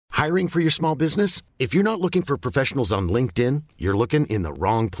Hiring for your small business? If you're not looking for professionals on LinkedIn, you're looking in the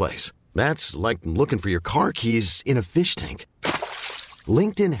wrong place. That's like looking for your car keys in a fish tank.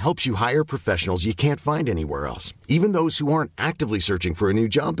 LinkedIn helps you hire professionals you can't find anywhere else, even those who aren't actively searching for a new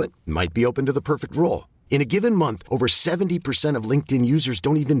job but might be open to the perfect role. In a given month, over 70% of LinkedIn users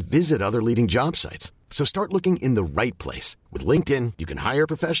don't even visit other leading job sites. So start looking in the right place. With LinkedIn, you can hire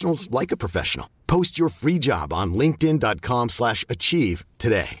professionals like a professional. Post your free job on linkedin.com/achieve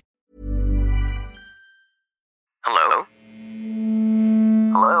today. Hello?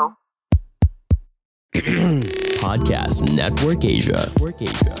 Hello? Podcast Network Asia.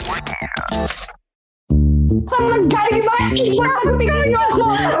 Saan naggaling yung mga keywords? Kasi kami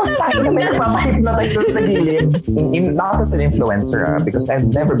ako. Sabi na may nagpapahypnotize doon sa gilid. Not as an influencer, because I've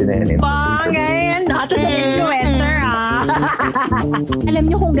never been an influencer. Bangay, not as an influencer, Alam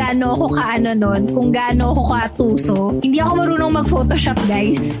niyo kung gaano ako kaano nun, kung gaano ako katuso. Hindi ako marunong mag-Photoshop,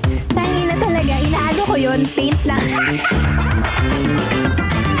 guys. Tangin na talaga, inaano ko yun, paint lang.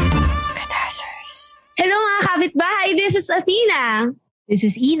 Hello mga kapitbahay, this is Athena. This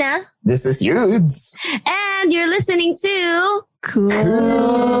is Ina. This is Yudes. And you're listening to Kudazers.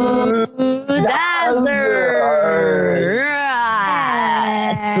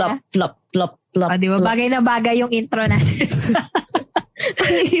 Flop. Di ba bagay na bagay yung intro natin.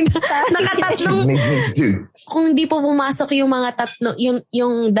 Nakatatlong. Kung hindi po pumasok yung mga tatlo,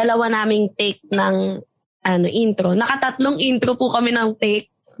 yung dalawa naming take ng intro. Nakatatlong intro po kami ng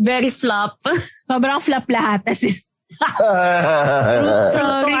take. Very flop. Sobrang flop lahat.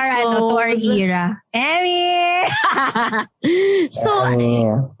 Sorry to our era. Emmy! So,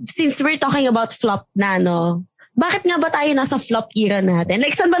 since we're talking about flop na, bakit nga ba tayo nasa flop era natin?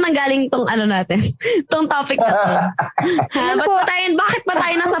 Like, saan ba nanggaling tong natin? Tong topic na to? Bakit ba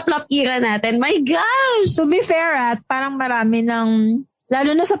tayo nasa flop era natin? My gosh! To be fair, parang marami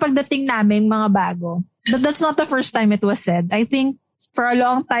lalo na sa pagdating namin mga bago. But that's not the first time it was said. I think for a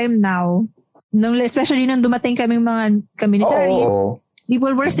long time now, especially nung dumating kaming mga community,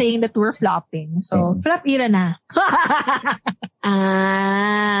 people were saying that we're flopping. So, flop era na.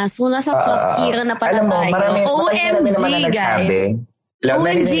 So nasa flop era na pala tayo. OMG, guys.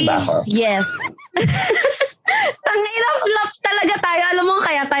 OMG, yes. Tangina, flop talaga tayo. Alam mo,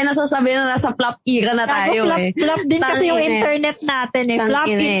 kaya tayo nasasabi na nasa flop era na tayo. Flop din kasi yung internet natin Flop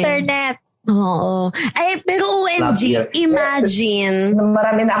internet. Oo. Ay, pero OMG, imagine.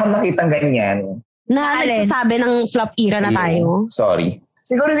 Marami na akong nakitang ganyan. Na nagsasabi ng flop era na tayo. Sorry.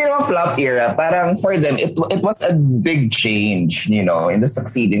 Siguro din naman flop era, parang for them, it was a big change, in the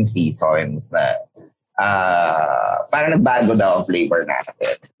succeeding seasons na parang nagbago daw ang flavor natin.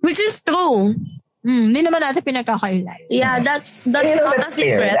 Which is true. Hindi naman natin pinagkakailay. Yeah, that's not a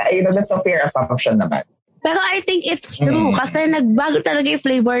secret. That's a fair assumption naman. Pero I think it's true kasi nagbago talaga yung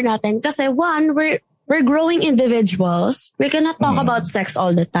flavor natin. Kasi one, we're growing individuals. We cannot talk about sex all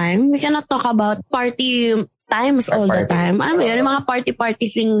the time. We cannot talk about party times all the time. Yung mga party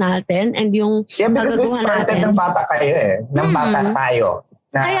thing natin and yung magagawa natin. Ng bata kayo ng bata tayo.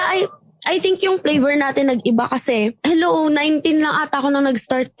 Kaya I think yung flavor natin nag-iba kasi, 19 lang ata ako nung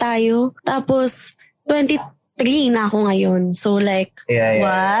nag-start tayo. Tapos, 23 na ako ngayon. So like,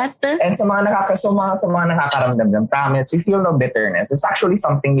 what? And sa mga nakakaramdam ng promise, we feel no bitterness. It's actually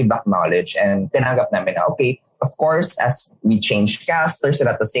something we've acknowledged and tinanggap namin na, okay, of course, as we change casters and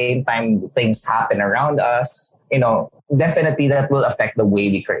at the same time, things happen around us, definitely that will affect the way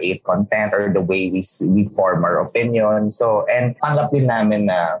we create content or the way we form our opinion. So, and tanggap din namin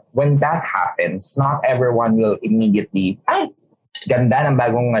na when that happens, not everyone will immediately, ganda ng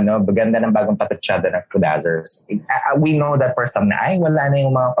bagong patutsada ng Kudazers. We know that for some wala na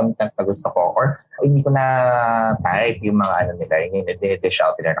yung mga content na gusto ko or hindi ko na type yung mga nila, yung dinedish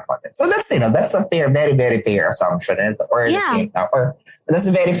out nila na content. So that's a fair, very, very fair assumption or the same time, or that's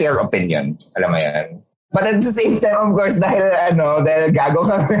a very fair opinion. Alam mo yan. But at the same time, of course, dahil gago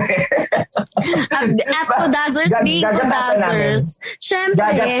kami. At Kudazers being Kudazers. Siyempre.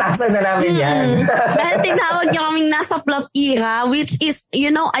 Gagatasan na namin yan. Dahil tinawag niyo kaming nasa flop era, which is,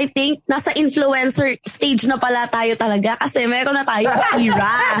 I think, nasa influencer stage na pala tayo talaga kasi meron na tayo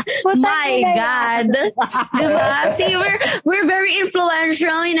era. My God. Diba? See, we're very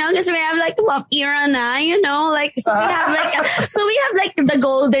influential, kasi we have like flop era na, so we have like the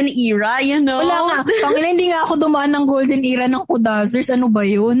golden era, Wala nga. Hindi nga ako dumaan ng golden era ng Kudazers. Ano ba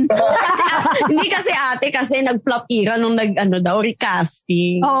yun? Hindi kasi ate, kasi nag-flop era nung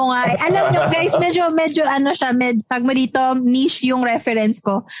recasting. Oo nga. Alam nyo guys, medyo pag mo dito, niche yung reference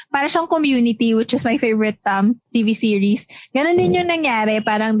ko. Para siyang Community, which is my favorite TV series. Ganon din yung nangyari.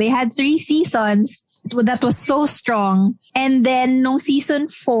 Parang they had 3 seasons. that was so strong. And then nung season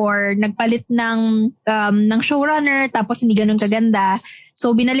 4, nagpalit ng showrunner, tapos hindi ganun kaganda.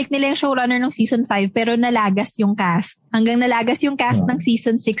 So binalik nila yung showrunner ng season 5 pero nalagas yung cast. Hanggang nalagas yung cast ng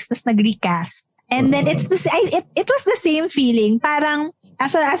season 6 tapos nag-recast. And then it was the same feeling. Parang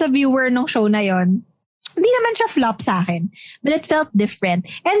as a viewer ng show na yon, hindi naman siya flop sa akin. But it felt different.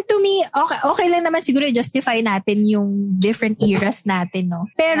 And to me, okay lang naman siguro justify natin yung different eras natin, no?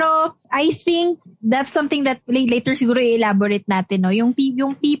 Pero I think that's something that later siguro i-elaborate natin, no? Yung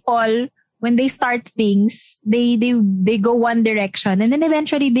people, when they start things, they go one direction and then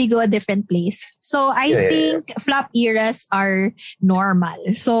eventually they go a different place. So I think flop eras are normal.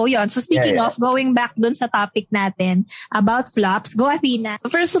 So yun. So speaking of, going back dun sa topic natin about flops, go Athena.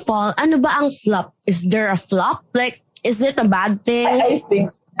 First of all, ano ba ang flop? Is there a flop? Like, is it a bad thing? I think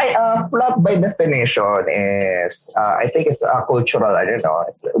flop by definition is, I think it's a cultural, I don't know.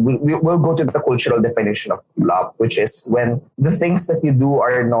 We'll go to the cultural definition of flop, which is when the things that you do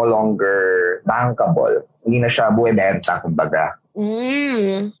are no longer bankable. Hindi na siya buwebenta, kumbaga.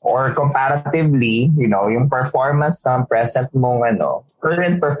 Or comparatively, yung performance ng present mong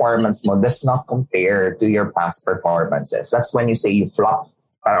current performance mo does not compare to your past performances. That's when you say you flop.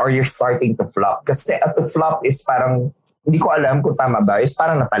 Or you're starting to flop. Kasi at the flop is parang, hindi ko alam kung tama ba, is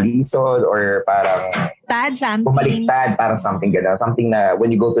parang natalisod or parang bumaliktad, parang something gano'n. Something na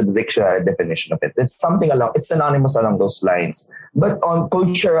when you go to the dictionary definition of it, it's synonymous along those lines. But on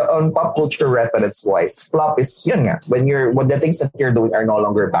pop culture reference wise, flop is yun nga. When the things that you're doing are no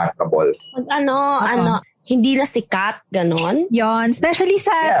longer bankable. Hindi na sikat, gano'n? Yon, especially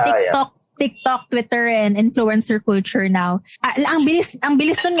sa TikTok, Twitter, and influencer culture now. Ang bilis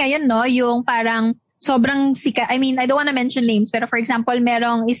nun ngayon, no? Yung parang sobrang sikat. I mean, I don't want to mention names, pero for example,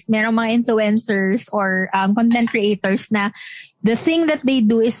 merong mga influencers or content creators na the thing that they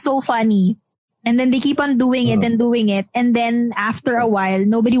do is so funny. And then they keep on doing it and doing it. And then after a while,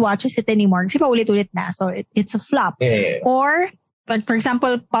 nobody watches it anymore. Kasi paulit-ulit na. So it's a flop. Yeah. Or, for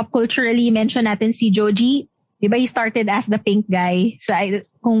example, pop culturally, mention natin si Joji. Diba, he started as the pink guy. So,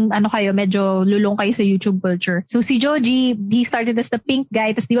 kung kayo, medyo lulong kayo sa YouTube culture. So, si Joji, he started as the pink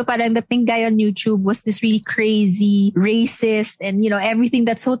guy. Tapos, diba, parang the pink guy on YouTube was this really crazy, racist, and, everything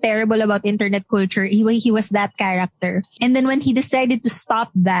that's so terrible about internet culture. He was that character. And then, when he decided to stop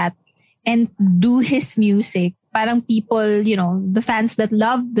that and do his music, parang people, the fans that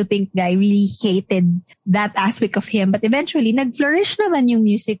love the pink guy really hated that aspect of him. But eventually, nag-flourish naman yung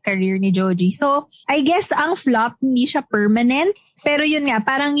music career ni Joji. So, I guess ang flop, hindi siya permanent. Pero yun nga,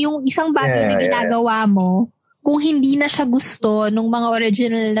 parang yung isang bagay na ginagawa mo, kung hindi na siya gusto nung mga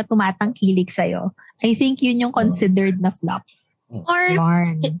original na tumatangkilik sa'yo, I think yun yung considered na flop. Or,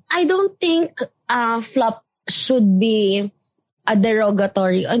 I don't think flop should be a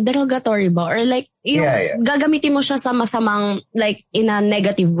derogatory ba? Or like, gagamitin mo siya sa masamang, like, in a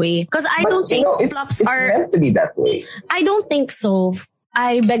negative way. Because I don't think flops are... It's meant to be that way. I don't think so.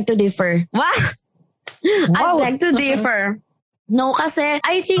 I beg to differ. What? Wow. I beg to differ. No, kasi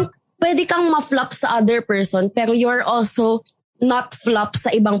I think pwede kang ma-flop sa other person, pero you're also not flop sa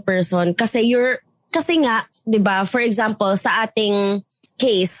ibang person. Kasi nga, di ba, for example, sa ating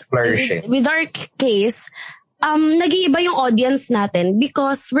case, with our case, nag-iiba yung audience natin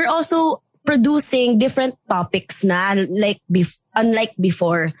because we're also producing different topics na unlike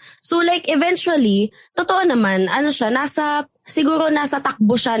before. So like eventually, totoo naman, siguro nasa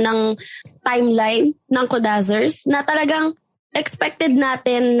takbo siya ng timeline ng Kodazers na talagang expected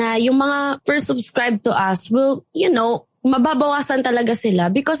natin na yung mga first subscribe to us will, mababawasan talaga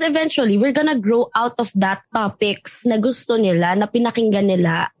sila because eventually we're gonna grow out of that topics na gusto nila, na pinakinggan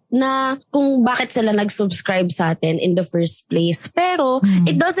nila, na kung bakit sila nag-subscribe sa atin in the first place. Pero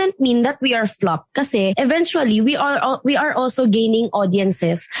it doesn't mean that we are flop kasi eventually we are also gaining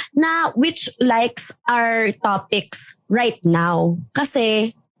audiences na which likes our topics right now.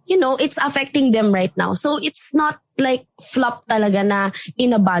 Kasi it's affecting them right now. So it's not like flop talaga na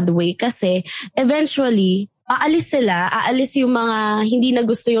in a bad way kasi eventually aalis yung mga hindi na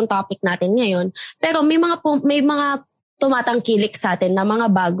gusto yung topic natin ngayon. Pero may mga tumatangkilik sa atin na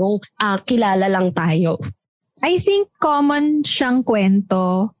mga bagong kilala lang tayo. I think common siyang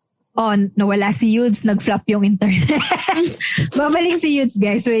kwento nawala si Yudes, nag-flop yung internet. Babalik si Yudes,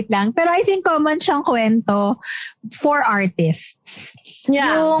 guys. Wait lang. Pero I think common siyang kwento for artists.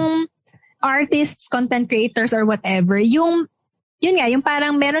 Yeah. Yung artists, content creators, or whatever, yun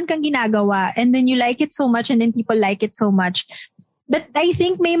parang meron kang ginagawa and then you like it so much and then people like it so much. But I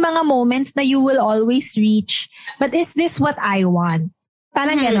think may mga moments na you will always reach, but is this what I want?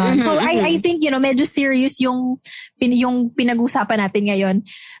 Parang ganon. So I think, medyo serious yung pinag-usapan natin ngayon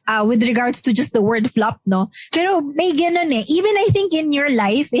with regards to just the word flop, no? Pero may ganon eh. Even I think in your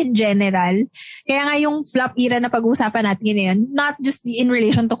life in general, kaya nga yung flop era na pag-usapan natin ngayon, not just in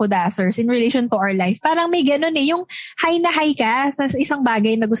relation to Kudasers, in relation to our life. Parang may ganon eh. Yung high na high ka sa isang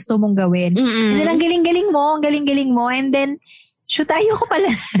bagay na gusto mong gawin. And then ang galing-galing mo. And then, shoot, ayoko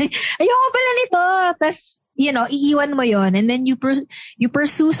pala nito. Tas, iiwan mo yon, and then you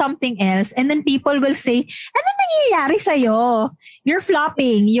pursue something else, and then people will say, ano nangyayari sa'yo? You're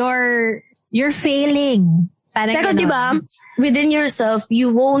flopping. You're failing. Parang pero diba, within yourself, you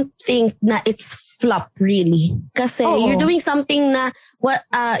won't think na it's flop really. Kasi you're doing something na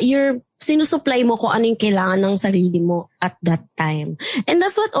you're sinusupply mo kung ano yung kailangan ng sarili mo at that time. And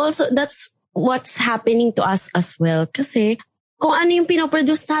that's what's happening to us as well. Kasi kung ano yung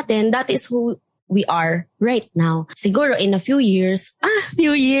pinoproduce natin, that is who we are right now. Siguro in a few years,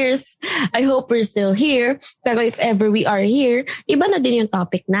 I hope we're still here. Pero if ever we are here, iba na din yung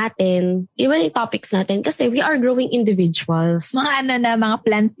topic natin. Iba yung topics natin kasi we are growing individuals. Mga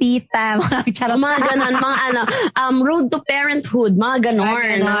plantita, mga ganon, road to parenthood, mga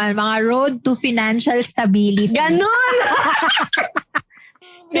ganon. Mga road to financial stability. Ganon!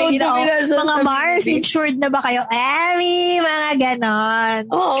 Mga Mars, insured na ba kayo? Mga ganon.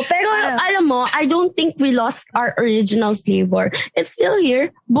 Pero alam mo, I don't think we lost our original flavor. It's still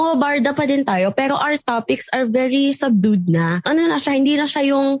here. Bumabarda pa din tayo. Pero our topics are very subdued na. Hindi na siya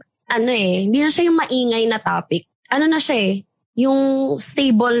yung maingay na topic. Na siya yung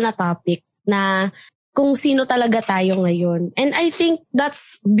stable na topic na kung sino talaga tayo ngayon. And I think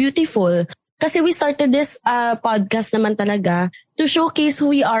that's beautiful. Kasi we started this podcast naman talaga to showcase who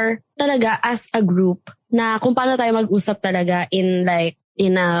we are talaga as a group, na kung paano tayo mag-usap talaga in a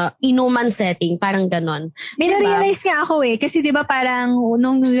inuman setting, parang ganon. May na-realize nga ako kasi diba parang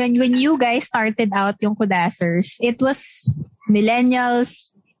when you guys started out yung Kudasers, it was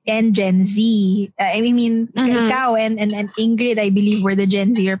millennials and Gen Z. Ikaw and Ingrid, I believe, were the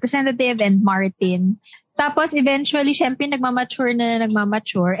Gen Z representative, and Martin. Tapos eventually, syempre, nagmamature.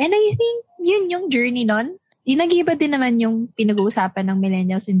 And I think yun yung journey nun. Nag-iba din naman yung pinag-uusapan ng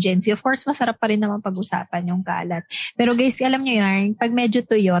millennials and Gen Z. Of course, masarap pa rin naman pag-usapan yung kalat. Pero guys, alam nyo yun, pag medyo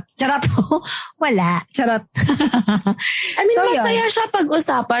tuyot, charot, wala, charot. Masaya siya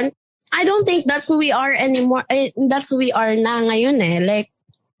pag-usapan. I don't think that's who we are anymore. That's who we are na ngayon Like,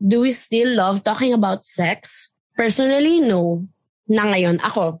 do we still love talking about sex? Personally, no. Na ngayon,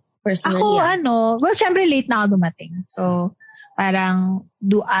 ako. Personally, well, syempre late na ako dumating. So, parang,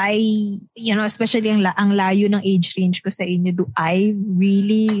 do I, especially ang layo ng age range ko sa inyo, do I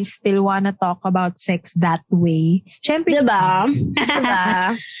really still wanna talk about sex that way? Syempre, diba?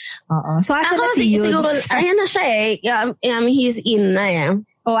 Oo. So, asan na si Yudes? Siguro, ayan na siya he's in na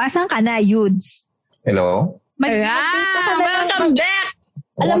asan ka na, Yudes? Hello? Welcome back!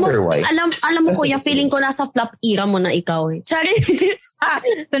 Alam mo kuya, feeling ko nasa flop era mo na ikaw Charis!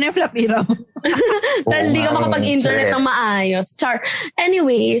 Ito na yung flop era mo. Dahil hindi ka makapag-internet ng maayos.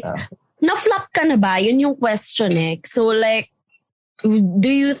 Anyways, na-flop ka na ba? Yun yung question So like, do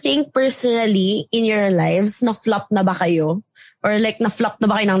you think personally in your lives, na-flop na ba kayo? Or like, na-flop na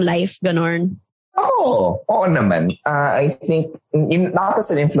ba kayo ng life? Ganon? Oo naman. I think, not as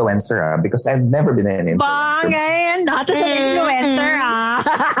an influencer, because I've never been an influencer. Not as an influencer,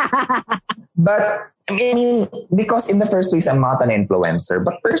 But, because in the first place, I'm not an influencer.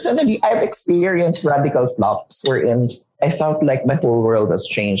 But personally, I've experienced radical flops wherein I felt like my whole world has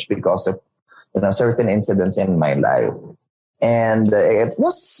changed because of certain incidents in my life. And it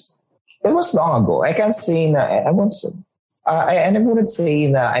was long ago. I can't say I wouldn't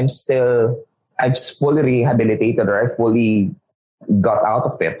say that I've fully rehabilitated or I fully got out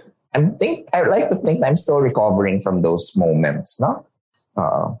of it. I like to think I'm still recovering from those moments, no?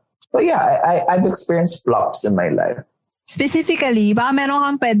 But yeah, I've experienced flops in my life. Specifically, baka meron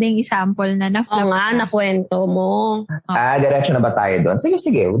kang pwedeng example na na-flop. Nakwento mo. Diretso na ba tayo doon?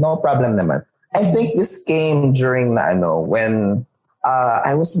 Sige, no problem naman. I think this came during when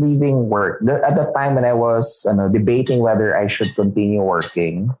I was leaving work. At the time when I was debating whether I should continue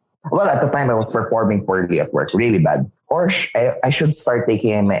working. Well, at the time I was performing poorly at work, really bad. Or I should start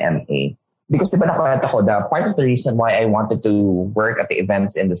taking my MA. Because diba nakwento ko, the part of the reason why I wanted to work at the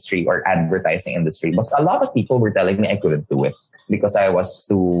events industry or advertising industry was a lot of people were telling me I couldn't do it. Because I was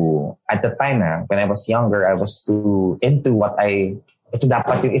too, at the time when I was younger, I was too into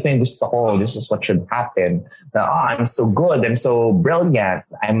ito yung gusto ko, this is what should happen. I'm so good, I'm so brilliant,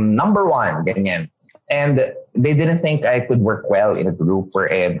 I'm number one, ganyan. And they didn't think I could work well in a group or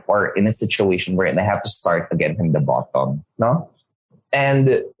in a situation where I have to start again from the bottom, no?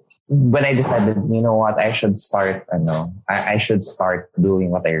 And when I decided, you know what, I should start, I should start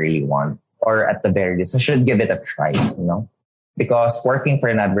doing what I really want. Or at the very least, I should give it a try, Because working for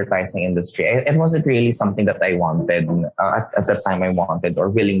an advertising industry, it wasn't really something that I wanted at the time I wanted or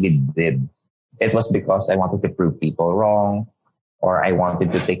willingly did. It was because I wanted to prove people wrong, or I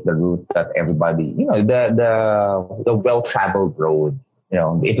wanted to take the route that everybody, the well-traveled road.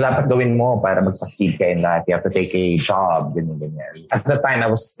 If dapat gawin mo para mag-succeed ka in life, you have to take a job, ganyan. At the time, I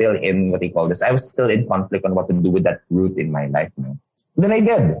was still in, I was still in conflict on what to do with that route in my life. Then I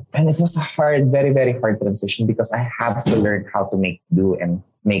did. And it was a hard, very, very hard transition because I had to learn how to make do and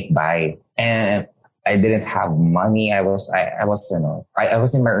make buy. And I didn't have money. I was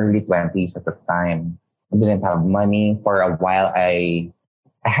in my early 20s at the time. I didn't have money for a while. I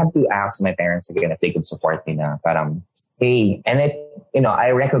had to ask my parents again if they could support me na parang, hey, and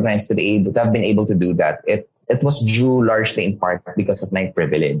I recognized that I've been able to do that. It was due largely in part because of my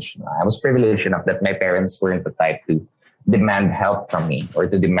privilege. I was privileged enough that my parents weren't the type to demand help from me or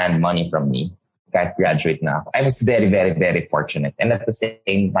to demand money from me. I graduate now. I was very, very, very fortunate. And at the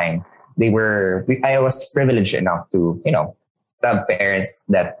same time, I was privileged enough to, have parents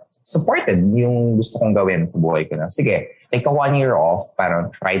that supported yung gusto kong gawin sa buhay ko na. Sige, take a 1 year off,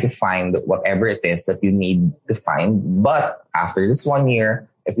 parang try to find whatever it is that you need to find. But after this 1 year,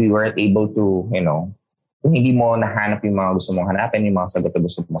 if you weren't able to, kung hindi mo nahanap yung mga gusto mong hanapin, yung mga sagot na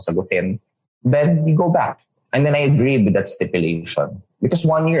gusto mong sagutin, then you go back. And then I agreed with that stipulation. Because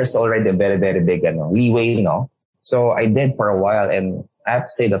 1 year is already a very, very big leeway, So I did for a while, and I have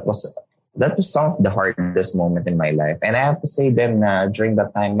to say that was some of the hardest moment in my life. And I have to say then, during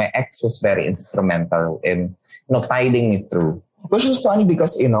that time, my ex was very instrumental in, guiding me through. Which was funny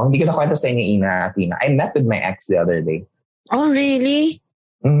because, hindi ko nakwento sa inyo, Tina. I met with my ex the other day. Oh, really?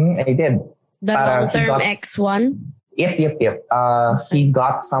 Mm-hmm, I did. The long-term ex one? Yep. He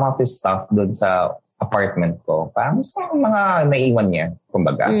got some of his stuff dun sa apartment ko. Parang gusto mga naiwan niya,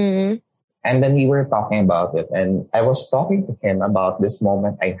 kumbaga. Mm-hmm. And then we were talking about it. And I was talking to him about this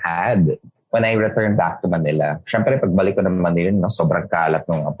moment I had when I returned back to Manila. Siyempre, pagbalik ko ng Manila, sobrang kalat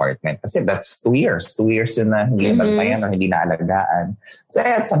ng apartment. Kasi that's 2 years. 2 years yun na hindi bantayan or hindi naalagaan. So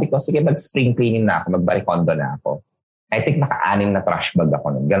sabi ko, sige, mag-spring cleaning na ako, magbalik-condo na ako. I think naka-6 na trash bag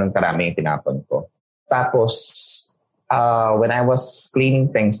ako nun. Ganun karami yung tinapon ko. Tapos, when I was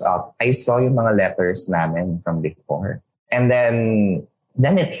cleaning things up, I saw yung mga letters namin from before. And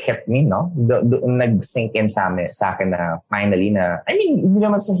then it hit me, no? Nag-sink in sa akin na finally na, hindi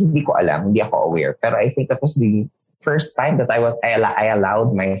naman sa hindi ko alam, hindi ako aware. Pero I think that was the first time that I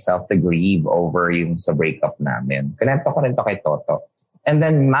allowed myself to grieve over yung sa breakup namin. Kinento ko rin to kay Toto. And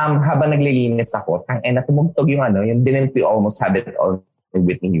then, ma'am, habang naglilinis ako, tumugtog yung Didn't We Almost Have It All with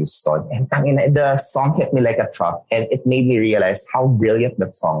Whitney Houston. And the song hit me like a truck. And it made me realize how brilliant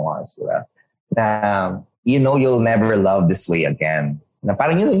that song was. Na, you'll never love this way again. Na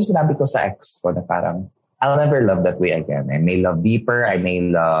parang yun yung sinabi ko sa ex ko na parang I'll never love that way again. I may love deeper, I may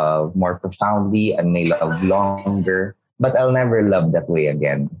love more profoundly, I may love longer, but I'll never love that way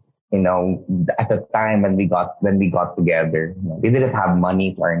again. At the time when we got together, we didn't have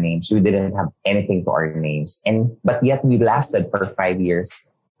money to our names. We didn't have anything to our names. But yet we lasted for 5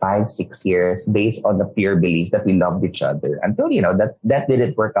 years, 5, 6 years based on the pure belief that we loved each other until, that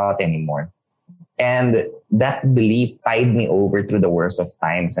didn't work out anymore. And that belief tied me over through the worst of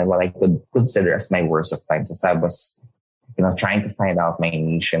times and what I could consider as my worst of times as I was, trying to find out my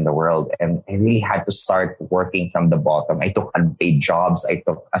niche in the world. And I really had to start working from the bottom. I took unpaid jobs. I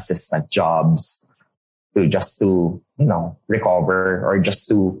took assistant jobs to recover or just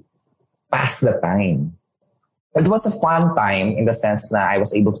to pass the time. It was a fun time in the sense that I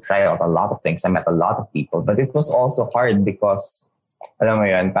was able to try out a lot of things. I met a lot of people, but it was also hard because alam mo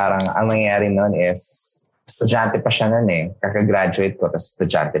yun, parang ang nangyayari nun is, estudyante pa siya nun kaka-graduate ko, tapos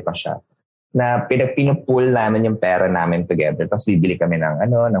estudyante pa siya. Na pinupool namin yung pera namin together, tapos bibili kami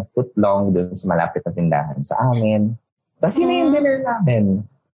ng footlong dun sa malapit na tindahan sa amin. Tapos yun yung dinner namin.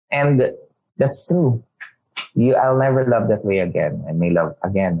 And that's true. I'll never love that way again. I may love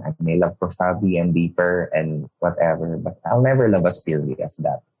profoundly and deeper and whatever, but I'll never love as purely as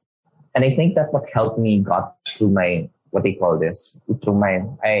that. And I think that what helped me got to my what they call this,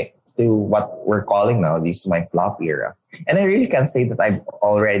 to what we're calling now, this my flop era. And I really can say that I've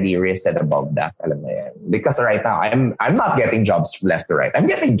already risen above that, alam mo yan. Because right now, I'm not getting jobs left to right. I'm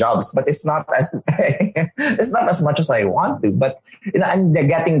getting jobs, but it's not as much as I want to. But I'm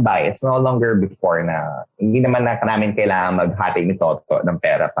getting by. It's no longer before na hindi naman namin kailangan maghati ni Toto ng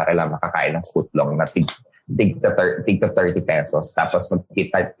pera para lang makakain ng footlong na tig to 30 pesos. Tapos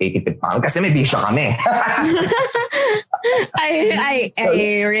magtitipid pa kami. Kasi may bisyo kami. I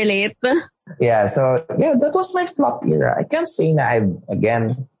relate. Yeah, so yeah, that was my flop era. I can't say that I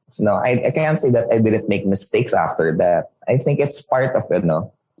can't say that I didn't make mistakes after that. I think it's part of it,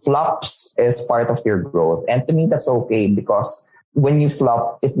 flops is part of your growth. And to me, that's okay because when you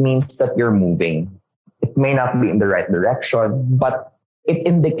flop, it means that you're moving. It may not be in the right direction, but it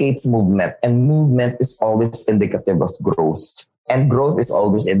indicates movement, and movement is always indicative of growth. And growth is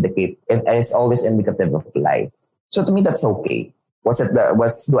always indicative of life. So to me, that's okay. Do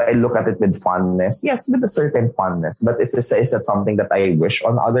I look at it with fondness? Yes, with a certain fondness. But is that something that I wish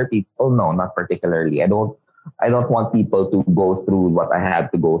on other people? No, not particularly. I don't want people to go through what I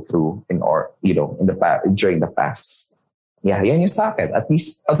had to go through during the past. Yeah, yun yung sa akin. At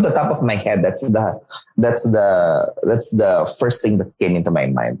least at the top of my head, that's the first thing that came into my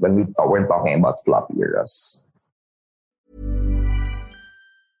mind when we're talking about flop eras.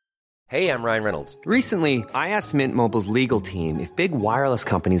 Hey, I'm Ryan Reynolds. Recently, I asked Mint Mobile's legal team if big wireless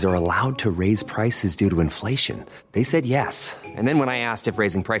companies are allowed to raise prices due to inflation. They said yes. And then when I asked if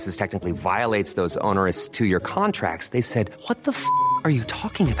raising prices technically violates those onerous 2-year contracts, they said, "What the f*** are you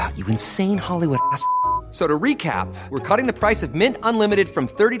talking about, you insane Hollywood ass?" So to recap, we're cutting the price of Mint Unlimited from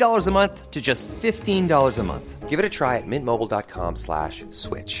 $30 a month to just $15 a month. Give it a try at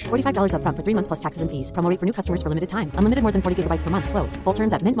mintmobile.com/switch. $45 up front for 3 months plus taxes and fees. Promo rate for new customers for limited time. Unlimited more than 40 gigabytes per month. Slows full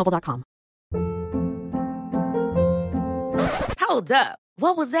terms at mintmobile.com. Hold up.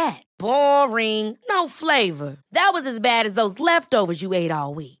 What was that? Boring. No flavor. That was as bad as those leftovers you ate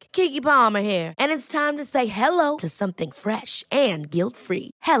all week. Keke Palmer here. And it's time to say hello to something fresh and guilt-free.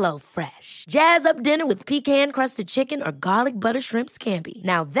 Hello Fresh. Jazz up dinner with pecan-crusted chicken or garlic butter shrimp scampi.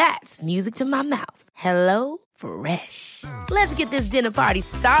 Now that's music to my mouth. Hello Fresh. Let's get this dinner party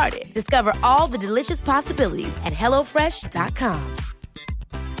started. Discover all the delicious possibilities at hellofresh.com.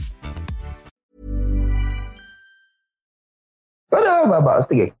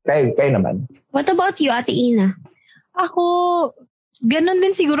 Sige, kayo naman. What about you, Ate Ina? Ako, ganun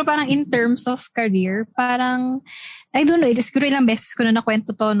din siguro parang in terms of career. Parang, I don't know, siguro ilang beses ko na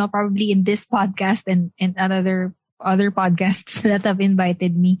nakwento to, probably in this podcast and other podcasts that have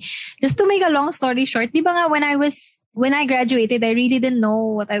invited me. Just to make a long story short, di ba nga when I graduated, I really didn't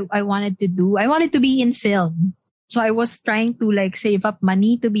know what I wanted to do. I wanted to be in film. So I was trying to save up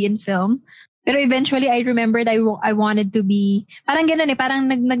money to be in film. Pero eventually, I remembered I wanted to be, parang ganun parang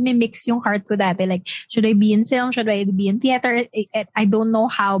nagme-mix yung heart ko dati. Should I be in film? Should I be in theater? I don't know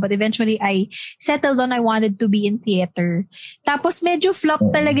how, but eventually I settled on I wanted to be in theater. Tapos medyo flop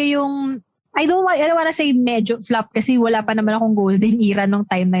talaga yung, I don't wanna say medyo flop kasi wala pa naman akong golden era nung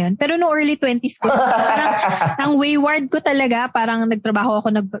time na yun. Pero no early 20s ko, parang ang wayward ko talaga, parang nagtrabaho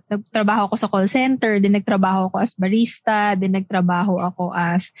ako sa call center, then nagtrabaho ako as barista, then nagtrabaho ako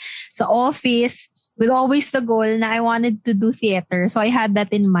as sa office, with always the goal na I wanted to do theater. So I had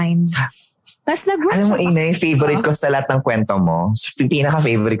that in mind. Tapos alam mo, Ina, yung favorite ko sa lahat ng kwento mo,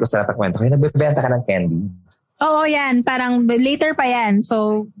 pinaka-favorite ko sa lahat ng kwento ko, yung nagbebenta ka ng candy. Oo, yan. Parang later pa yan.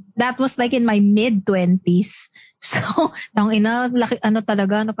 So, that was in my mid-20s. So, laki,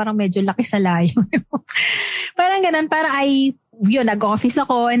 parang medyo laki sa layo. Parang ganun, nag-office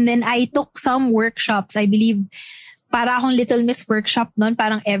ako and then I took some workshops. I believe, para akong Little Miss Workshop noon,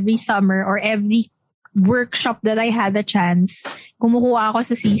 parang every summer or every workshop that I had a chance, kumukuha ako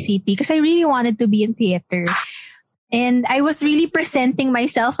sa CCP because I really wanted to be in theater. And I was really presenting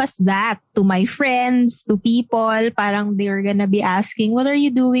myself as that to my friends, to people. Parang they were gonna be asking, what are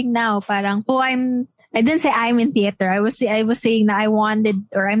you doing now? Parang, I didn't say I'm in theater. I was saying na I wanted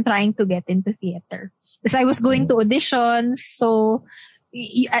or I'm trying to get into theater. Because I was going to auditions. So,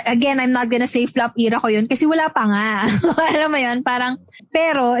 again, I'm not gonna say flop era ko yun kasi wala pa nga. Alam mo yun? Parang,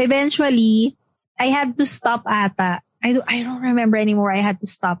 pero eventually, I had to stop ata. I don't remember anymore. I had to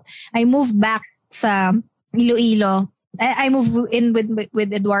stop. I moved back sa Iloilo. I moved in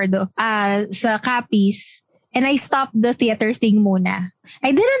with Eduardo sa Capiz, and I stopped the theater thing muna.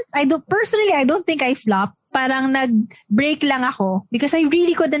 I don't think I flopped. Parang nag-break lang ako because I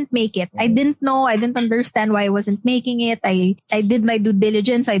really couldn't make it. I didn't understand why I wasn't making it. I did my due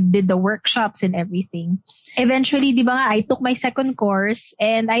diligence. I did the workshops and everything. Eventually, di ba nga, I took my second course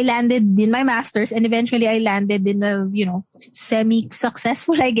and I landed in my master's, and eventually I landed in a,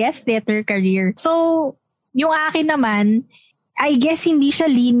 semi-successful, I guess, theater career. So, yung akin naman, I guess hindi siya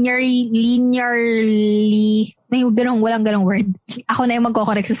linearly, walang ganong word. Ako na yung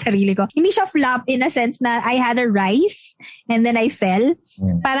magko-correct sa sarili ko. Hindi siya flop in a sense na I had a rise and then I fell.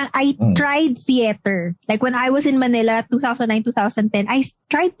 Parang I tried theater. Like when I was in Manila, 2009, 2010, I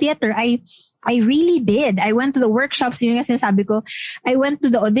tried theater. I really did. I went to the workshops, yun nga sinasabi ko. I went to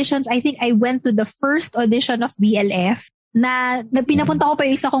the auditions. I think I went to the first audition of BLF. Na pinapunta ko pa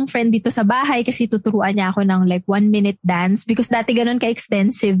yung isa kong friend dito sa bahay kasi tuturuan niya ako ng like 1-minute dance because dati ganun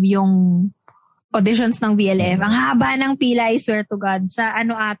ka-extensive yung auditions ng BLF. Ang haba ng pila, I swear to God. Sa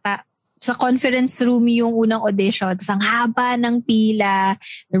sa conference room yung unang audition. Tapos ang haba ng pila.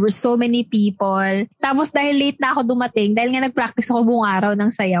 There were so many people. Tapos dahil late na ako dumating, dahil nga nag-practice ako buong araw ng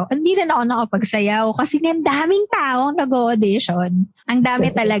sayaw, hindi rin ako nakapagsayaw kasi nga daming taong nag-audition. Ang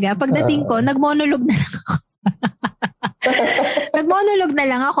dami talaga. Pagdating ko, nag-monologue na lang ako. Nag-monologue na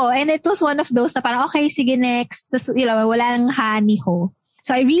lang ako and it was one of those na parang okay, sige next. Tapos walang honey ho.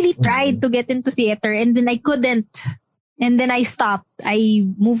 So I really tried to get into theater and then I couldn't. And then I stopped. I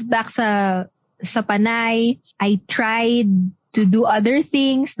moved back sa Panay. I tried to do other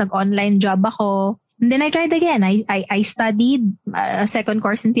things. Nag-online job ako. And then I tried again. I studied a second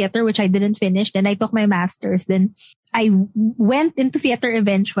course in theater which I didn't finish. Then I took my master's. Then I went into theater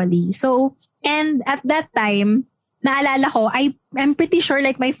eventually. So, and at that time, naalala ko, I'm pretty sure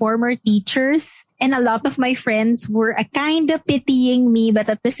like my former teachers and a lot of my friends were kind of pitying me but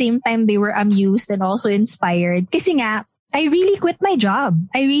at the same time they were amused and also inspired. Kasi nga, I really quit my job.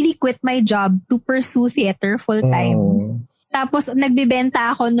 I really quit my job to pursue theater full-time. Tapos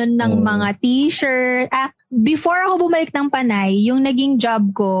nagbibenta ako nun ng mga t-shirt. Before ako bumalik ng Panay, yung naging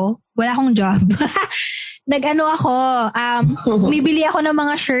job ko, wala akong job. Bumibili ako ng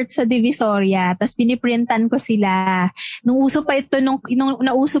mga shirts sa Divisoria, tapos piniprintan ko sila. Nung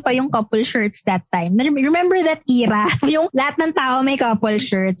nauso pa yung couple shirts that time. Remember that era? Yung lahat ng tao may couple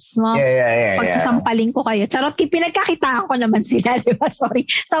shirts. Pagsasampaling ko kayo. Charot, pinagkakitaan ko naman sila, di ba? Sorry.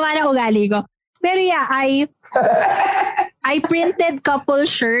 Sama na ugali ko. Pero yeah, I printed couple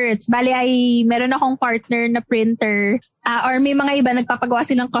shirts. Bali, meron akong partner na printer. Or may mga iba nagpapagawa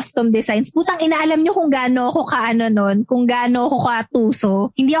silang custom designs. Putang ina, alam nyo kung gaano ako kung gaano ako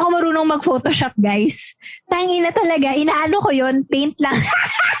katuso. Hindi ako marunong mag-Photoshop, guys. Tangina talaga, inaano ko yon, paint lang.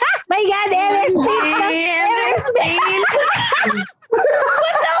 My God, MS Paint!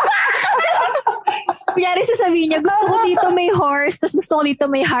 What the fuck? Kunyari sasabihin niya, gusto ko dito may horse, tapos gusto ko dito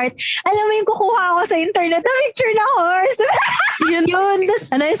may heart. Alam mo yung kukuha ko sa internet na picture na horse. yun.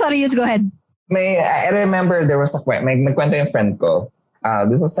 Sorry, go ahead. I remember there was may nagkwento yung friend ko.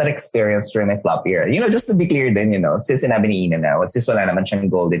 This was an experience during my flop era. Just to be clear din, since sinabi ni Ina na, since wala naman siyang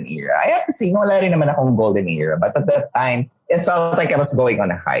golden era. I have to say, wala rin naman akong golden era. But at that time, it felt like I was going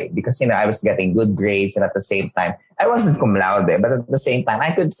on a high because, I was getting good grades and at the same time, I wasn't cum laude, but at the same time,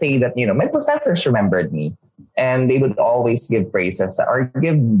 I could say that, my professors remembered me and they would always give praises or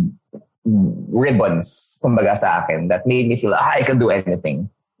give ribbons, kumbaga sa akin, that made me feel, I can do anything.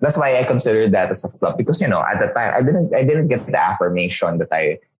 That's why I considered that as a flop because, at the time, I didn't get the affirmation that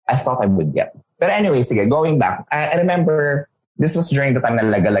I thought I would get. But anyway, sige, going back, I remember this was during the time na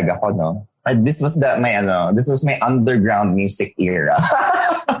laga-lag ako, no? This was my underground music era.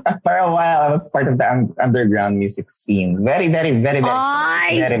 For a while, I was part of the underground music scene. Very, very, very,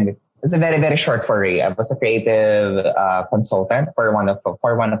 very. It's a very, very short foray. I was a creative consultant for one of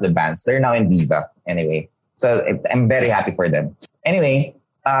the bands. They're now in Viva, anyway. So I'm very happy for them. Anyway,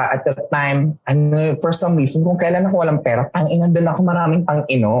 at the time, for some reason, kung kailan ako walang pera, tang-inan din ako maraming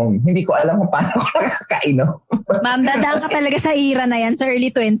pang-inom. Hindi ko alam kung paano ako nakakainom. Ma'am, dadaan ka talaga sa era na yan, sa early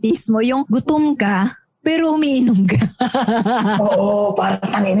 20s mo. Yung gutom ka, pero umiinom ka. Oo, parang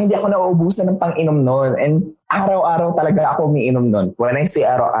tang-inan, hindi ako nauubusan ng pang-inom noon. And araw-araw talaga ako umiinom noon. When I say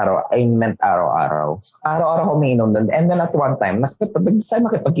araw-araw, I meant araw-araw. Araw-araw ako umiinom noon. And then at one time,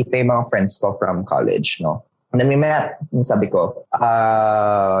 makipagkita yung mga friends ko from college, no? Nami-met, sabi ko,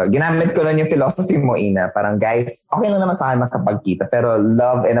 ginamit ko lang yung philosophy mo, Ina. Parang, guys, okay lang naman sa akin makapagkita, pero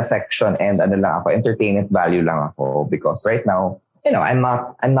love and affection and entertainment value lang ako. Because right now, I'm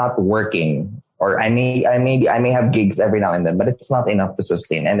not working, or I may have gigs every now and then, but it's not enough to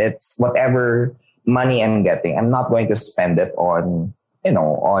sustain. And it's whatever money I'm getting, I'm not going to spend it on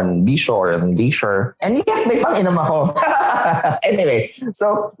leisure. And yet, may pang-inom ako. Anyway,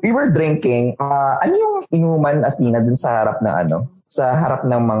 so we were drinking. Ano yung inuman, Athena, dun sa harap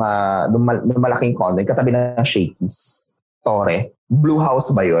ng mga lumalaking condo, katabi ng Shakey's. Torre. Blue House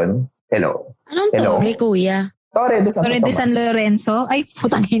ba yun? Hello. Anong Torre, kuya? Torre de San Lorenzo? Ay,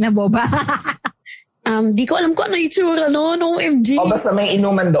 putang ina, boba. Di ko alam kung ano itsura noong MG. Basta may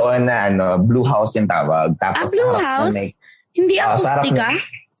inuman doon na Blue House yung tawag. Tapos Blue House? Hindi akustika?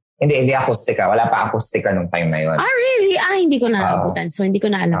 Hindi akustika. Wala pa akustika nung time na yun. Really? Hindi ko naabutan. So, hindi ko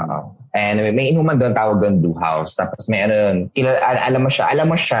na alam. And may inuman doon, tawag doon Do House. Tapos may alam mo siya,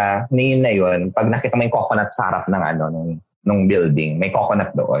 na yun, pag nakita mo yung coconut sa harap ng nung building, may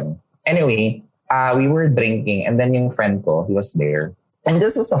coconut doon. Anyway, we were drinking and then yung friend ko, he was there. And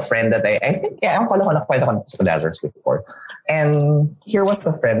this was a friend that I think, ang ko nakwento ko na sa Dazzlers before. And here was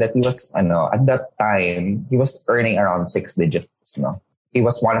the friend that he was, at that time, he was earning around 6 digits, no? He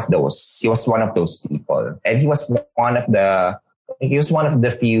was one of those people. And he was one of my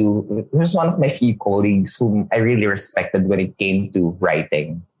few colleagues whom I really respected when it came to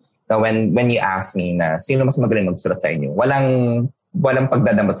writing. So when you ask me na sino mas magaling magsulat sa inyo, walang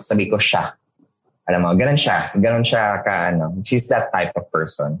pagdadamot, sabi ko siya. Alam mo, ganun siya she's that type of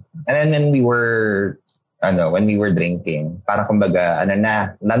person. And then when we were drinking, parang kumbaga,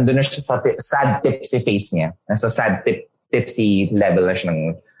 nandun na siya sa sad tipsy face niya. Nasa sad tipsy level na siya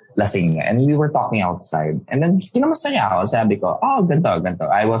ng lasing niya. And we were talking outside. And then, kinamusta niya ako. Sabi ko, ganito.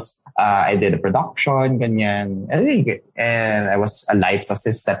 I did a production, ganyan. And I was a lights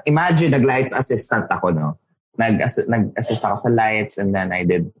assistant. Imagine, nag-lights assistant ako, no? Nag-assist ako sa lights, and then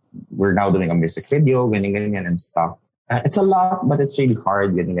we're now doing a music video, ganyan, and stuff. It's a lot, but it's really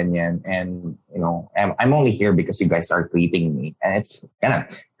hard, ganyan. And, I'm only here because you guys are treating me. And it's,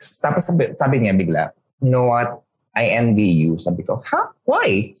 tapos sabi niya bigla, you know what? I envy you. Sabi ko,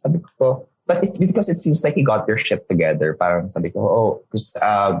 why? Sabi ko, but it's because it seems like you got your shit together. Parang sabi ko,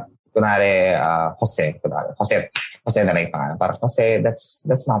 kunwari, Jose na lang yung pangalan. Parang Jose,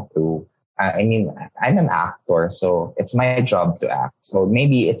 that's not true. I mean, I'm an actor, so it's my job to act. So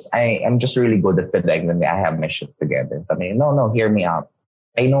maybe I'm just really good at pretending that I have my shit together. Sabi, no, hear me out.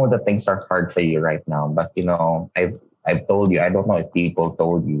 I know that things are hard for you right now, but I've told you, I don't know if people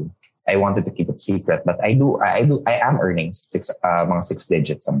told you. I wanted to keep it secret, but I am earning 6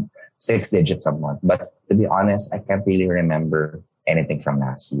 digits a month. But to be honest, I can't really remember anything from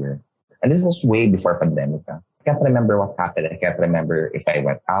last year. And this is way before pandemic. I can't remember what happened. I can't remember if I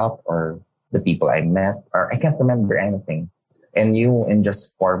went out or the people I met, or I can't remember anything. And you, in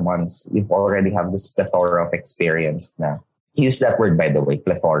just 4 months, you've already have this plethora of experience now. Use that word, by the way,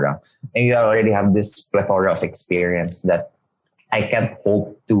 plethora. And you already have this plethora of experience that I can't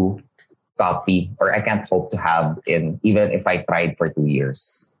hope to copy, or I can't hope to have even if I tried for 2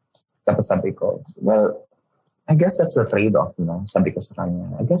 years. Tapos sabi ko, well, I guess that's a trade-off, no? Sabi ko sa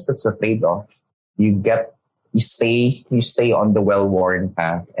kanya, I guess that's a trade-off. You stay on the well-worn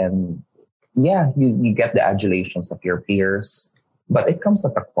path, and yeah, you get the adulations of your peers, but it comes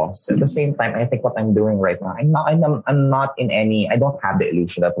at a cost. At the same time, I think what I'm doing right now, I'm not in any, I don't have the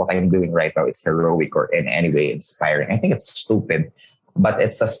illusion that what I'm doing right now is heroic or in any way inspiring. I think it's stupid. But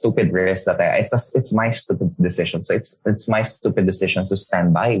it's a stupid risk that it's my stupid decision. So it's my stupid decision to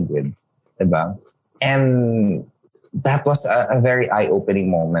stand by with, diba? And that was a very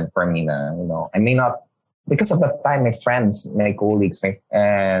eye-opening moment for me. I may not, because of that time, my friends, my colleagues,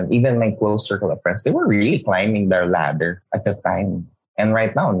 and even my close circle of friends, they were really climbing their ladder at the time. And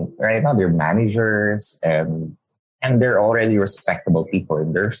right now they're managers and they're already respectable people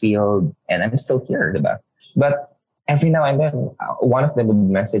in their field. And I'm still here, diba? But every now and then, one of them would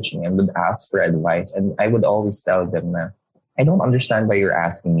message me and would ask for advice. And I would always tell them that I don't understand why you're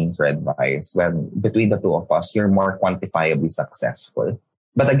asking me for advice when between the two of us, you're more quantifiably successful.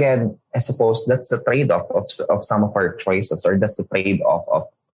 But again, I suppose that's the trade-off of some of our choices, or that's the trade-off of,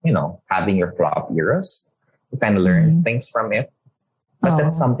 having your flop eras. You kind of learn things from it. But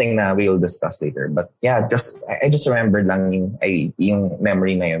that's something that we'll discuss later. But yeah, I just remembered lang yung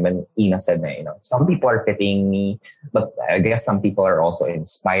memory na yun when Ina said na, some people are pitying me, but I guess some people are also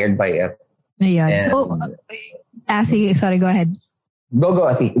inspired by it. Yeah. So, sorry, go ahead. Go,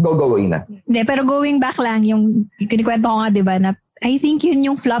 Ina. Hindi, pero going back lang, yung kinikwento ko nga, di ba, na I think yun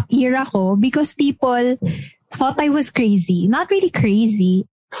yung flop era ko because people thought I was crazy. Not really crazy.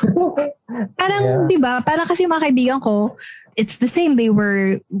 Parang, di ba, parang kasi mga kaibigan ko, it's the same. They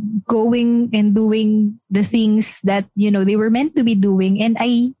were going and doing the things that, they were meant to be doing. And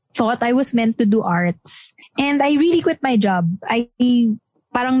I thought I was meant to do arts. And I really quit my job.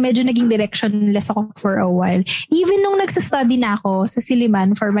 Parang medyo naging directionless ako for a while. Even nung nagsa-study na ako sa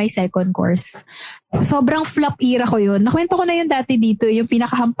Siliman for my second course, sobrang flop era ko yun. Nakwento ko na yun dati dito, yung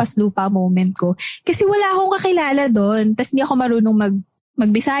pinakahampas lupa moment ko. Kasi wala akong kakilala doon. Tas hindi ako marunong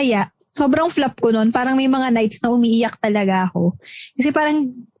magbisaya. Sobrang flop ko nun. Parang may mga nights na umiiyak talaga ako. Kasi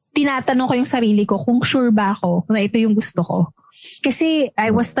parang tinatanong ko yung sarili ko kung sure ba ako na ito yung gusto ko. Kasi I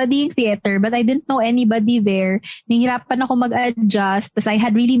was studying theater but I didn't know anybody there. Nahihirapan ako mag-adjust. Tapos I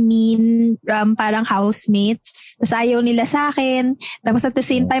had really mean parang housemates. Tapos ayaw nila sa akin. Tapos at the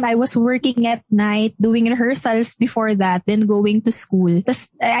same time, I was working at night, doing rehearsals before that, then going to school.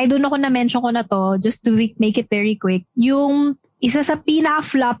 Tapos I don't know kung na-mention ko na to, just to make it very quick. Yung isa sa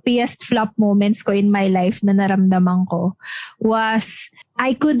pinaka-floppiest flop moments ko in my life na naramdaman ko was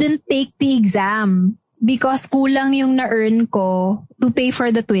I couldn't take the exam because kulang yung na-earn ko to pay for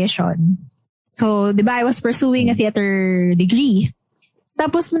the tuition. So, di ba, I was pursuing a theater degree.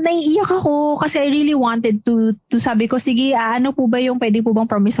 Tapos, naiiyak ako kasi I really wanted to sabi ko, sige, ano po ba yung pwede po bang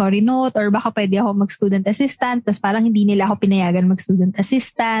promissory note or baka pwede ako mag-student assistant. Tapos parang hindi nila ako pinayagan mag-student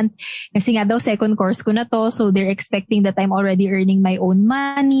assistant. Kasi nga daw, second course ko na to. So, they're expecting that I'm already earning my own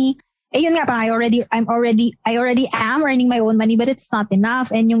money. Eh yun nga, parang I already am earning my own money but it's not enough.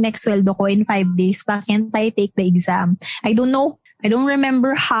 And yung next sweldo ko in 5 days, pa can't I take the exam? I don't know. I don't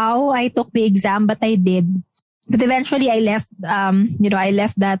remember how I took the exam but I did. But eventually I left, I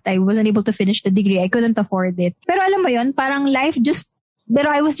left that. I wasn't able to finish the degree. I couldn't afford it. Pero alam mo yun, parang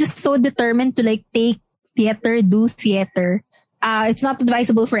pero I was just so determined to like take theater, do theater. It's not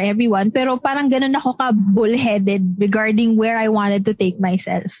advisable for everyone, pero parang ganun ako ka-bullheaded regarding where I wanted to take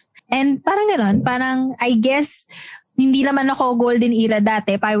myself. And parang ganun, parang I guess, hindi naman ako golden era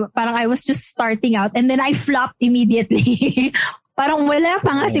dati. Parang I was just starting out and then I flopped immediately. Parang wala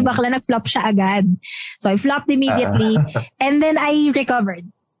pa nga si bakla, nag-flop siya agad. So I flopped immediately and then I recovered.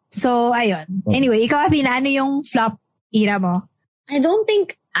 So ayun. Anyway, ikaw Athena, ano yung flop era mo? I don't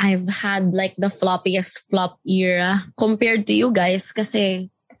think I've had like the floppiest flop era compared to you guys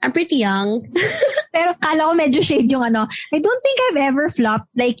kasi I'm pretty young. Pero kala ko medyo shade yung ano. I don't think I've ever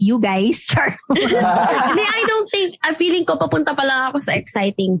flopped like you guys. Hindi, I don't think. Feeling ko, papunta pa lang ako sa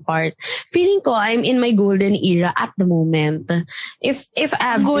exciting part. Feeling ko, I'm in my golden era at the moment. If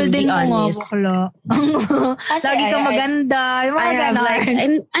I have golden to be honest. Lagi ka maganda. Yung mga ganon. Like,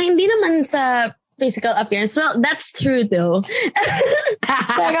 hindi naman sa physical appearance. Well, that's true though.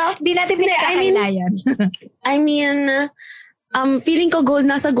 Pero, di natin pinakakailayan. I mean, feeling ko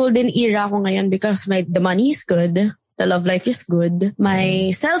nasa golden era ako ngayon because the money is good, the love life is good,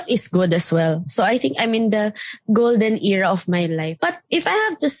 my self is good as well. So I think I'm in the golden era of my life. But if I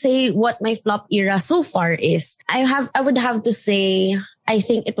have to say what my flop era so far is, I would have to say, I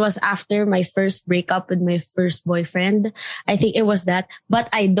think it was after my first breakup with my first boyfriend. I think it was that. But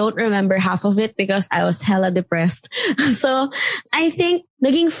I don't remember half of it because I was hella depressed. So, I think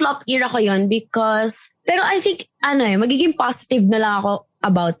naging flop era ko yun because, pero I think, magiging positive na lang ako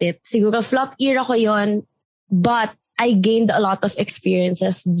about it. Siguro flop era ko yun, but I gained a lot of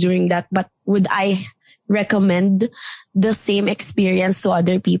experiences during that. But would I recommend the same experience to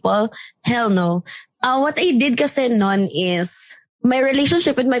other people? Hell no. What I did kasi nun is, my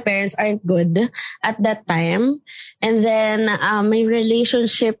relationship with my parents aren't good at that time. And then my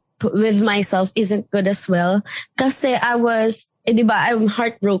relationship with myself isn't good as well. Kasi I'm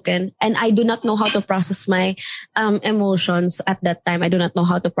heartbroken and I do not know how to process my emotions at that time. I do not know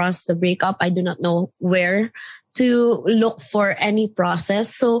how to process the breakup. I do not know where to look for any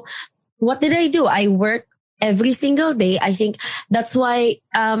process. So what did I do? I worked every single day. I think that's why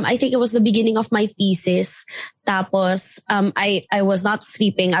I think it was the beginning of my thesis. Tapos I was not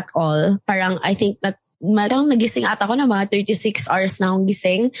sleeping at all. Parang I think that nagising ata ako na mga 36 hours na akong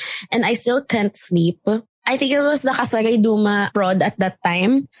gising and I still can't sleep. I think it was the Kasagay Duma prod at that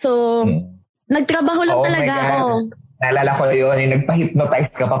time. So nagtrabaho lang talaga ako. Naalala ko yun, yung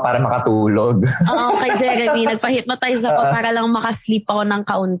nagpa-hypnotize ka pa para makatulog. Oo, kay Jeremy, nagpa-hypnotize ako para lang makasleep ako ng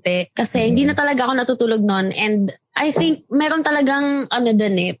kaunti. Kasi hindi na talaga ako natutulog noon. And I think meron talagang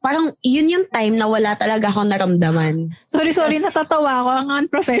parang yun yung time na wala talaga ako naramdaman. Sorry, natatawa ako. Ang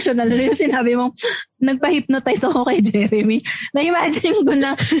unprofessional na yung sinabi mo, nagpa-hypnotize ako kay Jeremy. Na-imagine ko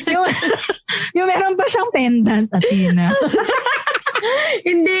na, yung meron pa siyang pendant, Athena.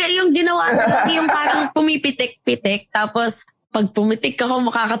 Hindi, yung ginawa ko, yung parang pumipitik-pitik, tapos pag pumitik ka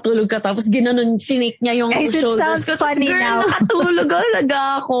makakatulog ka, tapos ginanon, sinake niya yung shoulders ko. Tapos girl, nakatulog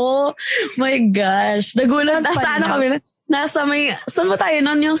talaga ako. My gosh. Nagulat. Saan kami? Saan ba tayo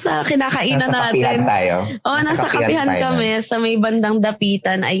nun? Yung sa kinakainan natin. Nasa kapihan tayo. Nasa kapihan kami. Sa may bandang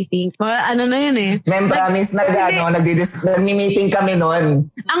dapitan, I think. Na yun eh. Promise, nag-meeting kami nun.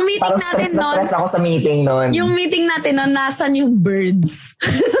 Ang meeting natin nun. Stress ako sa meeting nun. Yung meeting natin nun, nasan yung birds?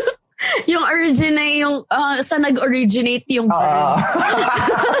 Yung sa nag-originate yung birds.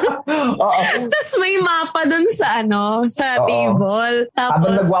 Tapos may mapa pa dun sa table. Tapos,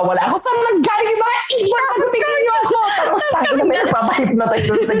 habang nagwawala ako, saan naggaling yung mga idiots? Tingnan niyo ako! Tapos sabi na may nagpapahipnotize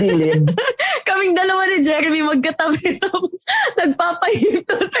doon sa gilid. Kaming dalawa ni Jeremy magkatabi. Tapos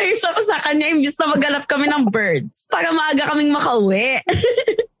nagpapahipnotize ako sa kanya imbis na maghanap kami ng birds para maaga kaming makauwi.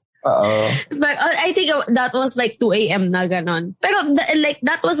 But I think that was like 2 a.m. na ganon. Pero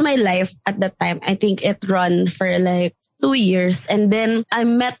that was my life at that time. I think it run for like 2 years. And then I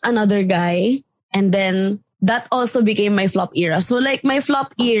met another guy. And then that also became my flop era. So like my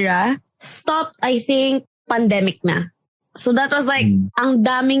flop era stopped, I think, pandemic na. So that was like, ang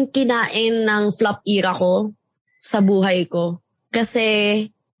daming kinain ng flop era ko sa buhay ko. Kasi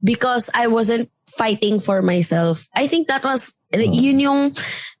because I wasn't fighting for myself. I think that was, yun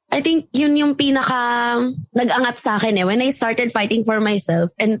yung pinaka nag-angat sa akin when I started fighting for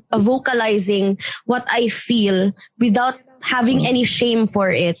myself and vocalizing what I feel without having any shame for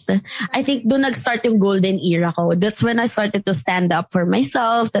it. I think doon nag-start yung golden era ko. That's when I started to stand up for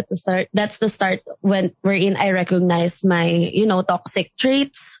myself. That's the start wherein I recognized my, toxic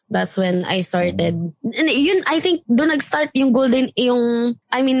traits. That's when I started. And I think doon nag-start yung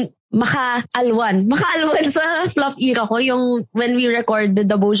Maka-alwan sa flop era ko, yung when we recorded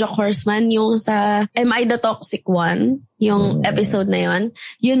the BoJack Horseman, yung sa Am I the Toxic One, yung episode na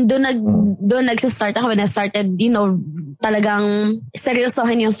yun doon nagsastart ako when I started, talagang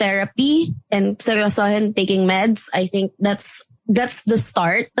seryosohin yung therapy and seryosohin taking meds. I think that's the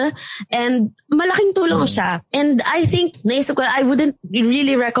start. And malaking tulong siya. And I think, naisip ko, I wouldn't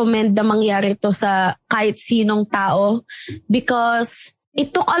really recommend na mangyari to sa kahit sinong tao because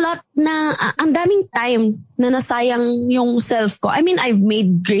it took a lot ang daming time na nasayang yung self ko. I mean, I've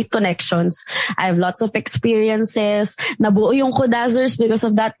made great connections. I have lots of experiences. Nabuo yung Kodazers because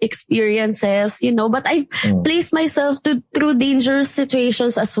of that experiences, but I've placed myself through dangerous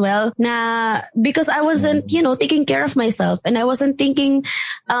situations as well because I wasn't, taking care of myself and I wasn't thinking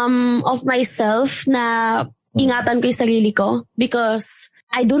of myself na ingatan ko yung sarili ko because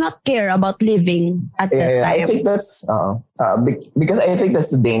I do not care about living at that time. I think that's because I think that's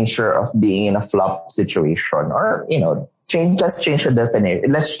the danger of being in a flop situation, or let's change the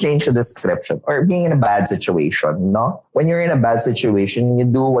definition. Let's change the description, or being in a bad situation. No, when you're in a bad situation, you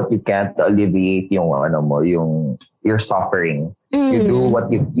do what you can to alleviate your suffering. You do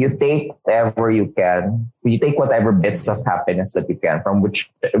what you take whatever you can. You take whatever bits of happiness that you can from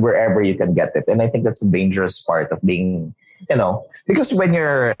wherever you can get it. And I think that's the dangerous part of being, because when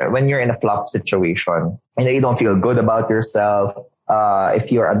you're in a flop situation and you don't feel good about yourself,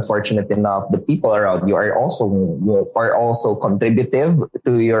 if you're unfortunate enough, the people around you are also contributive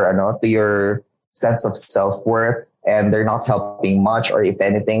to your sense of self-worth, and they're not helping much, or if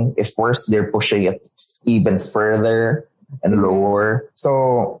anything, if worse, they're pushing it even further and lower.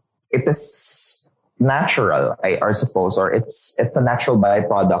 So it is natural, I suppose, or it's a natural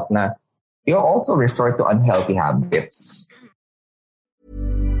byproduct na you also resort to unhealthy habits.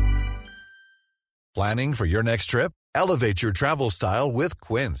 Planning for your next trip? Elevate your travel style with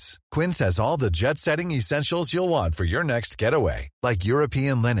Quince. Quince has all the jet-setting essentials you'll want for your next getaway, like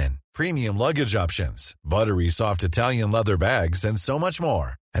European linen, premium luggage options, buttery soft Italian leather bags, and so much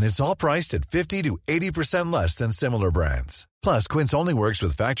more. And it's all priced at 50 to 80% less than similar brands. Plus, Quince only works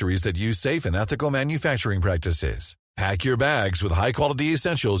with factories that use safe and ethical manufacturing practices. Pack your bags with high-quality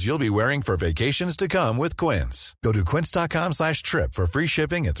essentials you'll be wearing for vacations to come with Quince. Go to quince.com/trip for free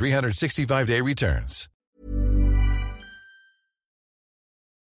shipping and 365-day returns.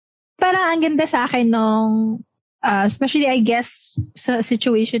 Parang ang ganda sa akin nung, especially I guess sa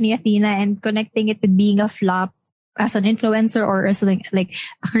situation ni Athena and connecting it with being a flop as an influencer or as like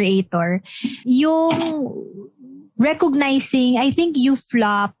a creator. Yung recognizing, I think you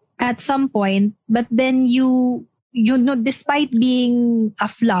flop at some point, but then despite being a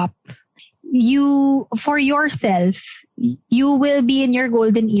flop, for yourself, you will be in your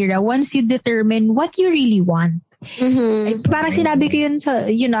golden era once you determine what you really want. Mm-hmm. Parang sinabi ko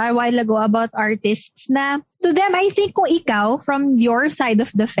yun a while ago about artists na to them, I think kung ikaw, from your side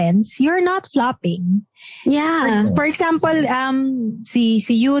of the fence, you're not flopping. Yeah. For example, si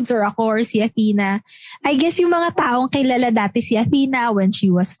Yudes or ako or si Athena, I guess yung mga taong kilala dati si Athena when she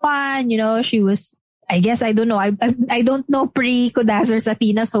was fun, she was, I guess, I don't know. I don't know pre-Kodazers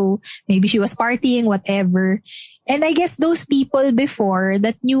Athena, so maybe she was partying, whatever. And I guess those people before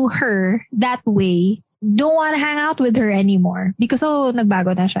that knew her that way don't want to hang out with her anymore because,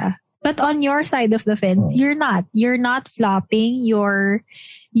 nagbago na siya. But on your side of the fence, you're not. You're not flopping.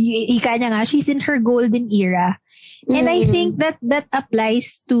 Ika niya nga, she's in her golden era. And I think that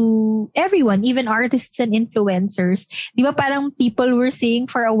applies to everyone, even artists and influencers. Di ba parang people were saying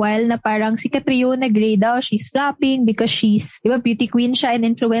for a while na parang si Catriona Gray daw, she's flopping because she's, di ba, beauty queen siya and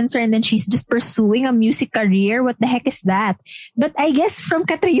influencer, and then she's just pursuing a music career. What the heck is that? But I guess from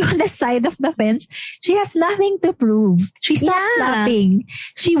Catriona's side of the fence, she has nothing to prove. She's not flopping.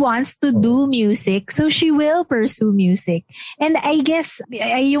 She wants to do music, so she will pursue music. And I guess,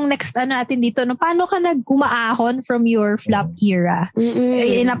 ay yung next natin dito, no, paano ka nag-umaahon from your flop era?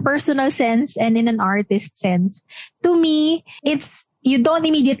 In a personal sense and in an artist sense. To me, it's, you don't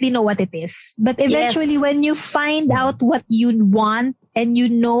immediately know what it is. But eventually, when you find out what you want and you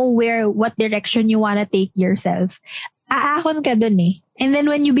know what direction you want to take yourself, aahon ka dun eh. And then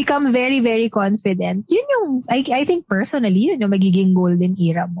when you become very, very confident, yun yung, I think personally, yun yung magiging golden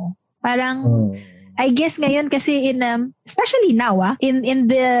era mo. Parang, I guess ngayon kasi especially now, in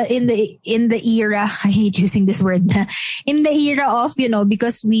the era, I hate using this word, in the era of,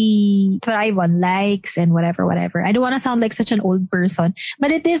 because we thrive on likes and whatever. I don't want to sound like such an old person,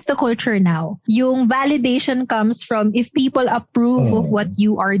 but it is the culture now. Yung validation comes from if people approve of what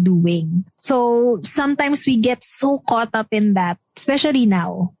you are doing. So sometimes we get so caught up in that, especially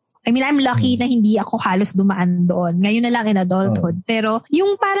now. I mean, I'm lucky na hindi ako halos dumaan doon. Ngayon na lang in adulthood. Pero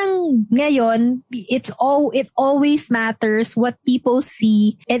yung parang ngayon, it always matters what people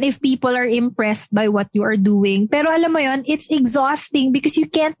see and if people are impressed by what you are doing. Pero alam mo yon, it's exhausting because you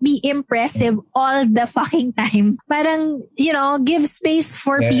can't be impressive all the fucking time. Parang, give space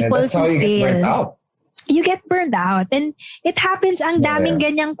for people to fail. You get burned out. And it happens, ang daming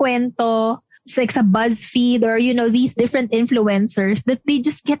ganyang kwento. It's like sa BuzzFeed or, these different influencers that they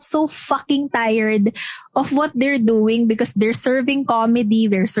just get so fucking tired of what they're doing because they're serving comedy,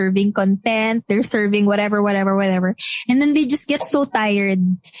 they're serving content, they're serving whatever. And then they just get so tired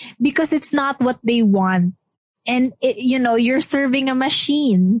because it's not what they want. And, you're serving a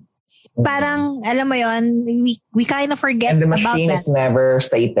machine. Parang, alam mo yon, we kind of forget about that. And the machine is never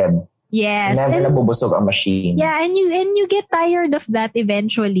sated. Yes. Never nabubusog ang machine. Yeah, and you get tired of that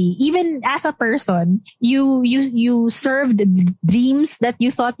eventually. Even as a person, you served dreams that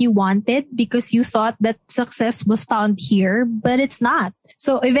you thought you wanted because you thought that success was found here, but it's not.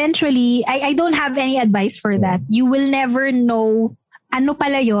 So eventually, I don't have any advice for that. You will never know ano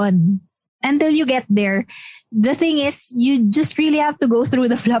pala yon until you get there. The thing is, you just really have to go through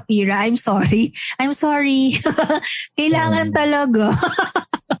the flop era. I'm sorry. Kailangan talaga.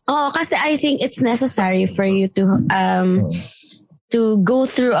 Kasi I think it's necessary for you to go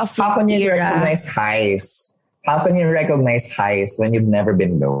through a flop era. How can you recognize highs? How can you recognize highs when you've never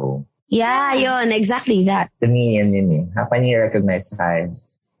been low? Yeah, yun, exactly that. To me, yun. How can you recognize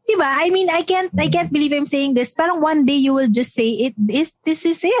highs? Diba? I mean, I can't believe I'm saying this. Parang one day you will just say, this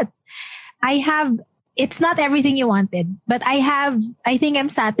is it. It's not everything you wanted, but I think I'm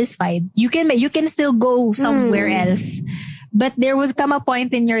satisfied. You can still go somewhere else. But there will come a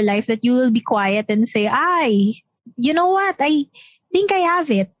point in your life that you will be quiet and say, you know what? I think I have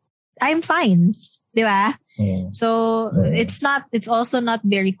it. I'm fine. Diba? So, it's also not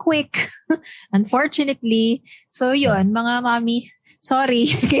very quick, unfortunately. So, yun, mga mami, sorry,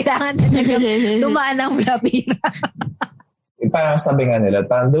 kailangan talaga dumaan ng flapira. Parang sabi nga nila,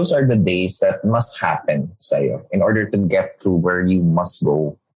 those are the days that must happen sa'yo in order to get to where you must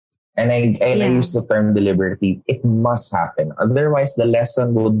go. And I use the term deliberately. It must happen. Otherwise, the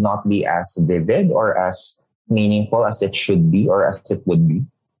lesson would not be as vivid or as meaningful as it should be or as it would be.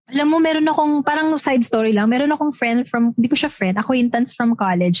 Alam mo, meron akong, parang side story lang, meron akong friend hindi ko siya friend, acquaintance from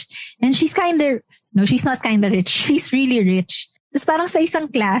college. And she's she's not kinda rich. She's really rich. Tapos parang sa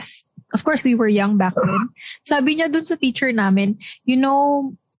isang class, of course, we were young back then. Sabi niya dun sa teacher namin,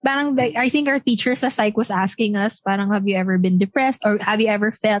 parang I think our teacher sa psych was asking us, parang, have you ever been depressed? Or have you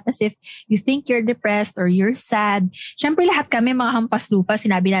ever felt as if you think you're depressed or you're sad? Siyempre lahat kami mga hampas lupa,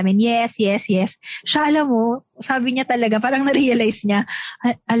 sinabi namin, yes. Siya, alam mo, sabi niya talaga, parang na-realize niya,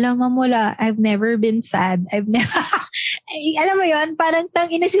 alam mo mula, I've never been sad. Alam mo yun, parang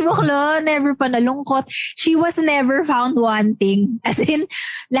ina si Buklo, never pa nalungkot. She was never found wanting. As in,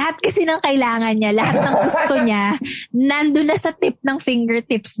 lahat kasi ng kailangan niya, lahat ng gusto niya, nandun na sa tip ng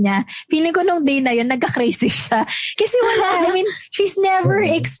fingertips niya. Feeling ko nung day na yun, nagka-crazy siya. Kasi wala, I mean, she's never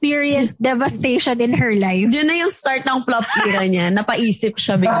experienced devastation in her life. Yun na yung start ng flop era niya. Napaisip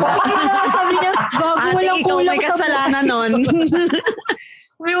siya bigla. Sabi niya, gago, walang kulang may kasalanan nun.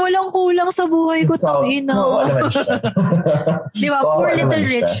 May walang kulang sa buhay ko, tangina. Diba? Poor little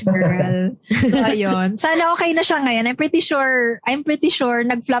rich girl. So, ayun. Sana okay na siya ngayon. I'm pretty sure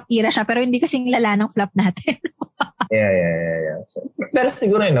nag-flop era siya, pero hindi kasing lala ng flop natin. Yeah. Pero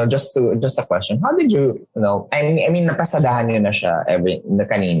siguro, just a question. How did you, I mean, napasadahan nyo na siya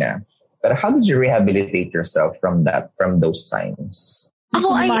kanina. But how did you rehabilitate yourself from those times?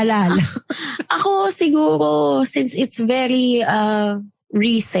 Ako siguro, since it's very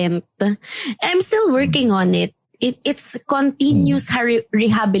recent, I'm still working on it. It's continuous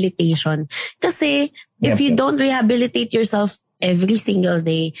rehabilitation. Kasi if you don't rehabilitate yourself every single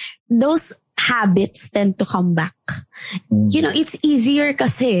day, those habits tend to come back. It's easier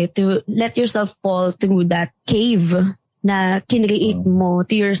kasi to let yourself fall through that cave na kinreate mo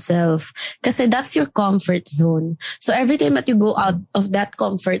to yourself. Kasi that's your comfort zone. So every time that you go out of that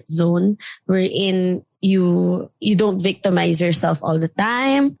comfort zone wherein you don't victimize yourself all the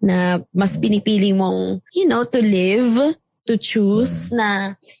time, na mas pinipili mong, to live, to choose,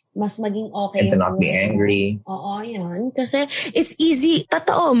 na mas maging okay. And to not be angry. Oo, yun. Kasi it's easy.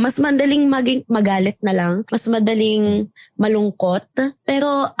 Totoo, mas madaling magalit na lang. Mas madaling malungkot.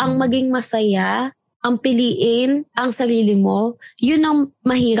 Pero ang maging masaya, ang piliin, ang sarili mo, yun ang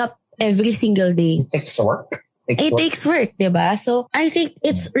mahirap every single day. It takes work. It takes work, diba? So, I think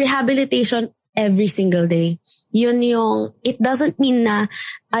it's rehabilitation every single day. It doesn't mean na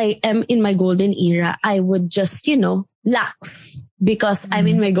I am in my golden era. I would just, lax because I'm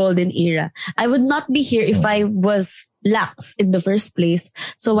in my golden era. I would not be here if I was lax in the first place.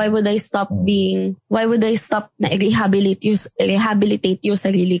 So why would I stop na rehabilitate yung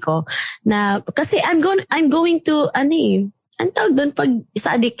sarili ko? Na, kasi I'm going to, ang tawag doon pag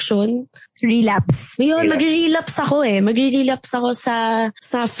sa addiction? Relapse. Magre-relapse ako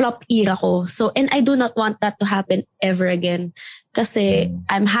sa flop era ko. So, and I do not want that to happen ever again. Kasi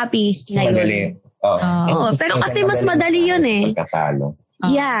I'm happy na yun. Pero kasi mas madali yun eh.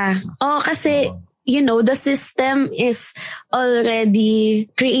 Yeah. Kasi, the system is already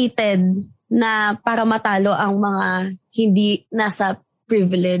created na para matalo ang mga hindi nasa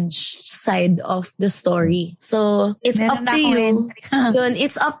privileged side of the story. So, it's up to you.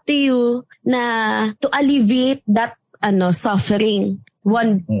 It's up to you na to alleviate that suffering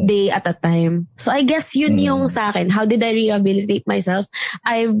one day at a time. So, I guess yun yung sa akin. How did I rehabilitate myself?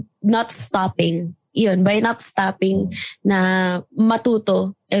 I'm not stopping. By not stopping na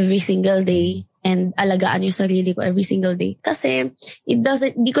matuto every single day and alagaan yung sarili ko every single day. Kasi,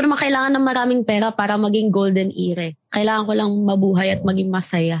 di ko naman kailangan ng maraming pera para maging golden era. Kailangan ko lang mabuhay at maging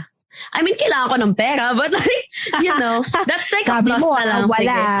masaya. I mean, kailangan ko ng pera, but that's like a plus na lang.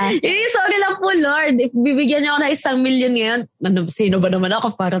 Wala. Sorry lang po, Lord. If bibigyan niyo ako ng 1 million ngayon, sino ba naman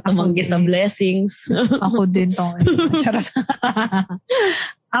ako para tumanggi sa blessings? Ako din to.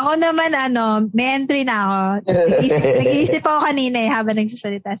 Ako naman, may entry na ako. Nag-iisip ako kanina habang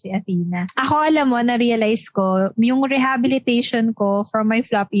nagsasalita si Athena. Ako, alam mo, na-realize ko, yung rehabilitation ko from my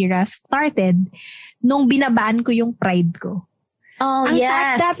flop era started nung binabaan ko yung pride ko. Oh, ang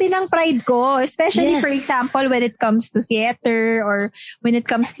taas dati ng pride ko, especially for example, when it comes to theater or when it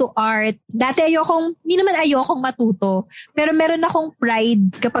comes to art. Dati hindi naman ayokong matuto. Pero meron akong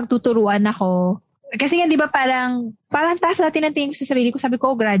pride kapag tuturuan ako. Kasi nga, di ba, parang taas natin ang tingin ko sa sarili ko. Sabi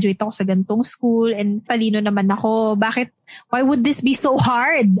ko, graduate ako sa gantong school and talino naman ako. Why would this be so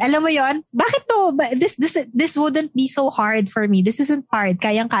hard? Alam mo yon? Bakit to? This wouldn't be so hard for me. This isn't hard.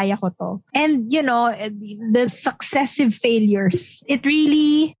 Kayang-kaya ko to. And, the successive failures, it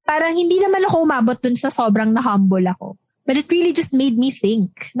really, parang hindi naman ako umabot dun sa sobrang na-humble ako. But it really just made me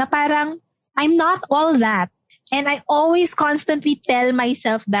think na parang, I'm not all that. And I always constantly tell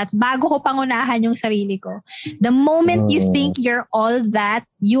myself that bago ko pangunahan yung sarili ko. The moment you think you're all that,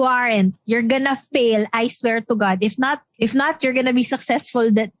 you aren't. You're gonna fail, I swear to God. If not, you're gonna be successful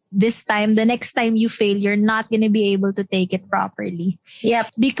this time. The next time you fail, you're not gonna be able to take it properly.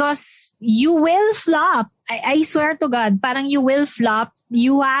 Yep. Because you will flop. I swear to God, parang you will flop.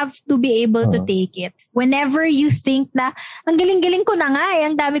 You have to be able to take it. Whenever you think na, ang galing-galing ko na nga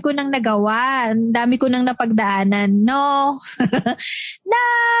ang dami ko nang nagawa, ang dami ko nang napagdaanan. No. No!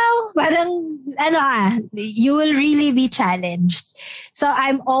 Parang, you will really be challenged. So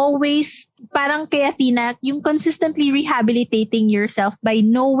I'm always, parang kay Athena, yung consistently rehabilitating yourself by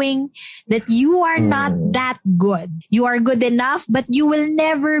knowing that you are not that good. You are good enough, but you will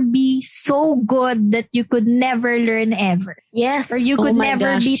never be so good that you could never learn ever. Yes. Or you could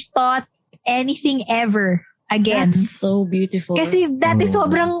never be taught anything ever again. That's so beautiful. Kasi dati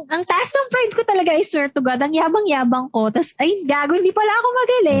sobrang, ang taas ng pride ko talaga, I swear to God, ang yabang-yabang ko. Tapos, ay, gago, hindi pala ako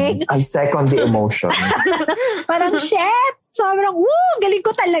magaling. I second the emotion. Parang, shit! Sobrang, galing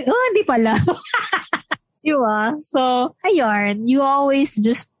ko talaga. Hindi pala. Diba? So, ayun, you always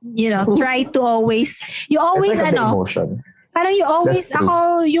just, try to always, emotion. Parang you always,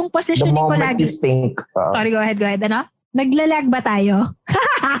 ako, yung positioning ko lagi. The moment you think, sorry, go ahead, ano? Naglalag ba tayo?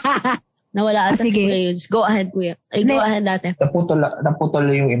 Nawala ata si sige. Kuya Yudes. Go ahead, Kuya. Go ahead natin.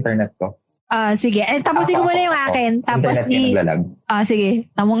 Naputol yung internet ko. Sige. Tapusin ko muna yung akin. Tapos internet naglalag. Sige.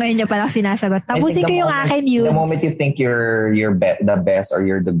 Tamo ngayon niya palang sinasagot. Tapusin ko yung akin, Yudes. The moment you think you're the best or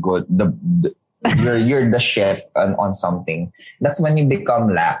you're the good, you're the shit on something, that's when you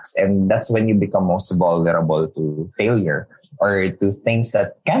become lax, and that's when you become most vulnerable to failure or to things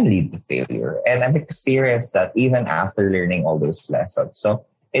that can lead to failure. And I've experienced that even after learning all those lessons. So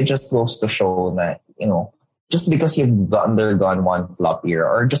it just goes to show that, just because you've undergone one flop year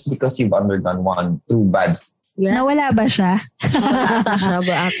or just because you've undergone two bad. Yes. Nawala ba siya? Nawala ata siya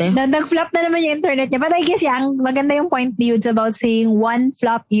ba ate? Nag-flop na naman yung internet niya. But I guess maganda yung point ni Yudes about saying one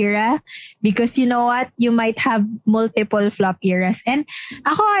flop era, because you know what? You might have multiple flop eras. And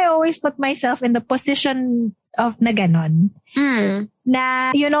I always put myself in the position of na ganon.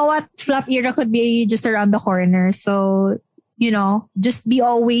 Na, you know what? Flop era could be just around the corner. So, just be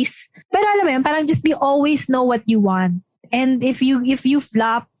always, pero alam mo yun, parang just be always know what you want. And if you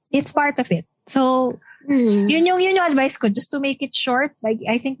flop, it's part of it. So, yun yung advice ko, just to make it short. Like,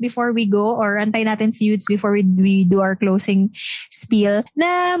 I think before we go, or antay natin si Yudes before we do our closing spiel,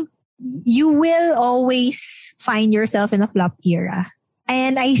 na you will always find yourself in a flop era.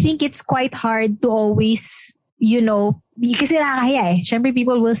 And I think it's quite hard to always, kasi nakakahiya eh. Syempre,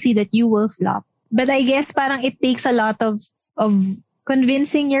 people will see that you will flop. But I guess parang it takes a lot of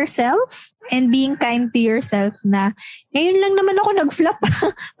convincing yourself and being kind to yourself na ngayon lang naman ako nag-flop.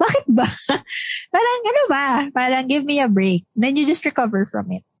 Bakit ba? Parang give me a break. Then you just recover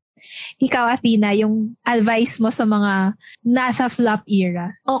from it. Ikaw, Athena, yung advice mo sa mga nasa flop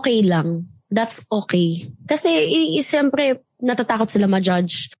era. Okay lang. That's okay. Kasi siyempre natatakot sila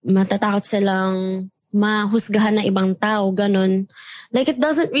ma-judge. Matatakot silang mahusgahan ng ibang tao. Ganon. Like, it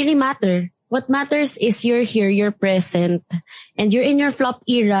doesn't really matter. What matters is you're here, you're present, and you're in your flop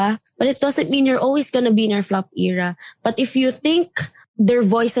era, but it doesn't mean you're always going to be in your flop era. But if you think their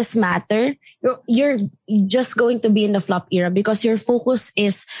voices matter, you're just going to be in the flop era because your focus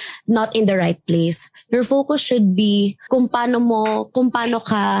is not in the right place. Your focus should be kung paano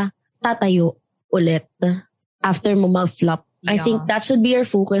ka tatayo ulit after mo mag-flop. Yeah. I think that should be your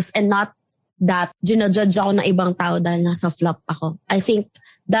focus and not that ginajudge ako ng ibang tao dahil nasa flop ako. I think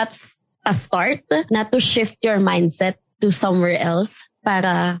that's a start na to shift your mindset to somewhere else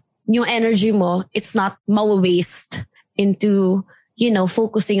para yung energy mo, it's not ma-waste into,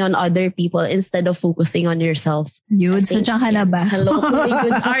 focusing on other people instead of focusing on yourself. Yudes, sadyan ka na ba? Hello,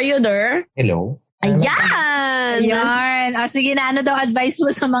 Yudes. Are you there? Hello? Ayan! Ayan. Sige na, ano daw advice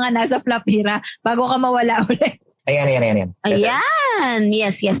mo sa mga nasa flop era bago ka mawala ulit? Ayan. Ayan!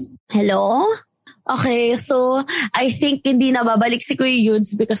 Yes. Hello? Okay, so I think hindi na babalik si Kuya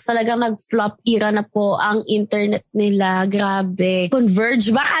Yudes because talagang nag-flop era na po ang internet nila. Grabe.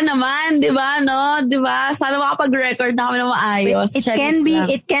 Converge. Baka naman, di ba? No? Di ba? Sana makapag-record na kami na maayos.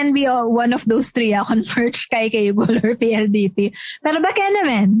 It can be one of those three. Converge, Sky Cable, or PLDT. Pero baka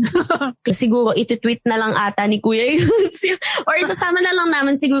naman. Siguro iti-tweet na lang ata ni Kuya Yudes. Or isasama na lang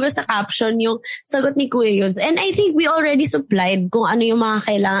namin siguro sa caption yung sagot ni Kuya Yudes. And I think we already supplied kung ano yung mga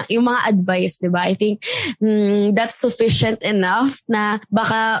kailangan, yung mga advice, di ba? I think that's sufficient enough na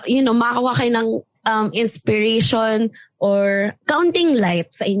baka, makakuha kayo ng inspiration or counting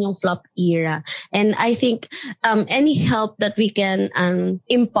light sa inyong flop era. And I think any help that we can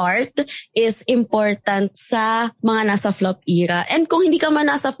impart is important sa mga nasa flop era. And kung hindi ka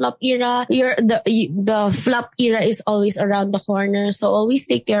man nasa flop era, the flop era is always around the corner. So always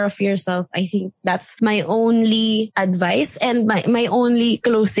take care of yourself. I think that's my only advice and my only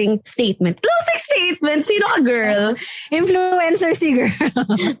closing statement. Closing statement? Sino ka, girl? Influencer si girl.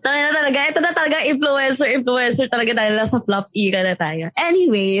 Ito na talaga influencer talaga dahil sa flop era na tayo.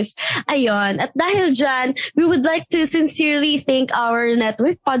 Anyways, ayun. At dahil dyan, we would like to sincerely thank our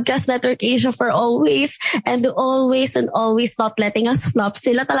network, Podcast Network Asia, for always not letting us flop.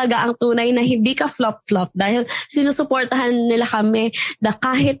 Sila talaga ang tunay na hindi ka flop-flop dahil sinusuportahan nila kami na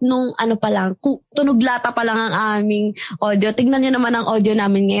kahit nung tunog lata pa lang ang aming audio. Tignan nyo naman ang audio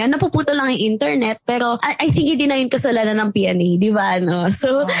namin ngayon. Napuputo lang yung internet pero I think hindi na yun kasalanan ng PNA, di ba? No?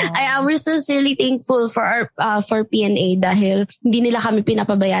 So, we're sincerely thankful for PNA dahil hindi nila kami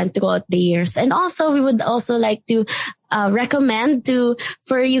pinapabayaan throughout the years. And also, we would also like to recommend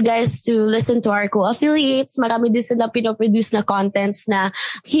for you guys to listen to our co-affiliates. Marami din sila pinoproduce na contents na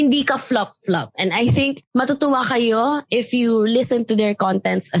hindi ka flop-flop. And I think matutuwa kayo if you listen to their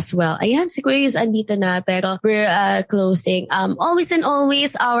contents as well. Ayan, si Kuya Yus andito na pero we're closing. Always and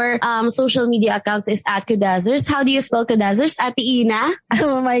always, our social media accounts is @Kudazzers. How do you spell Kudazzers? Ate Ina?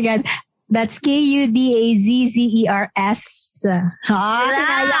 Oh my God. That's KUDAZZERS.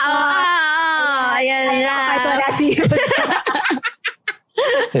 Tinaya ko. Ayan na. Kahit wala si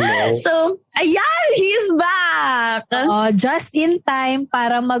Hello. So, ayan, he's back. Just in time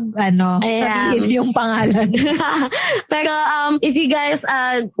para sabihin yung pangalan. Pero if you guys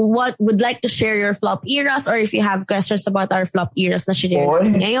would like to share your flop eras, or if you have questions about our flop eras na share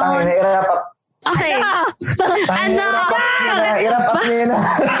ngayon. Okay. Ano? Irap up niyo na.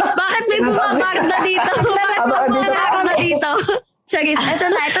 Bakit may bumabag na dito? Bakit na dito? Chagis, ito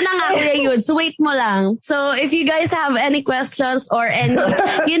na nga, Kuya Yudes. So wait mo lang. So if you guys have any questions or any,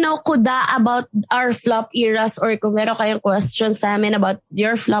 kuda about our flop eras, or kung meron kayong questions sa amin about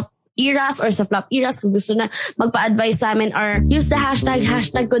your flop eras or sa flop eras, kung gusto na magpa-advise sa amin, or use the hashtag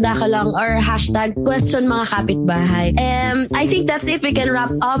kuda ka lang, or hashtag question mga kapitbahay. I think that's it. We can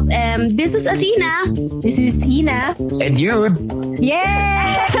wrap up. This is Athena. This is Ina. And Yudes.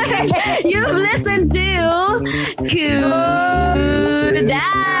 Yeah! You've listened to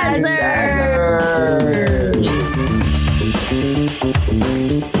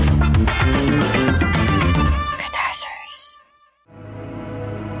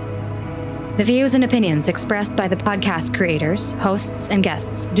The views and opinions expressed by the podcast creators, hosts, and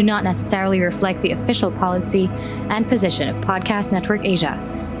guests do not necessarily reflect the official policy and position of Podcast Network Asia,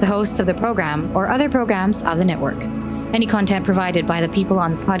 the hosts of the program, or other programs of the network. Any content provided by the people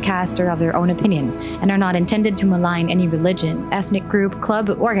on the podcast are of their own opinion and are not intended to malign any religion, ethnic group, club,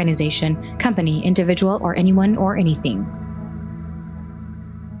 organization, company, individual, or anyone or anything.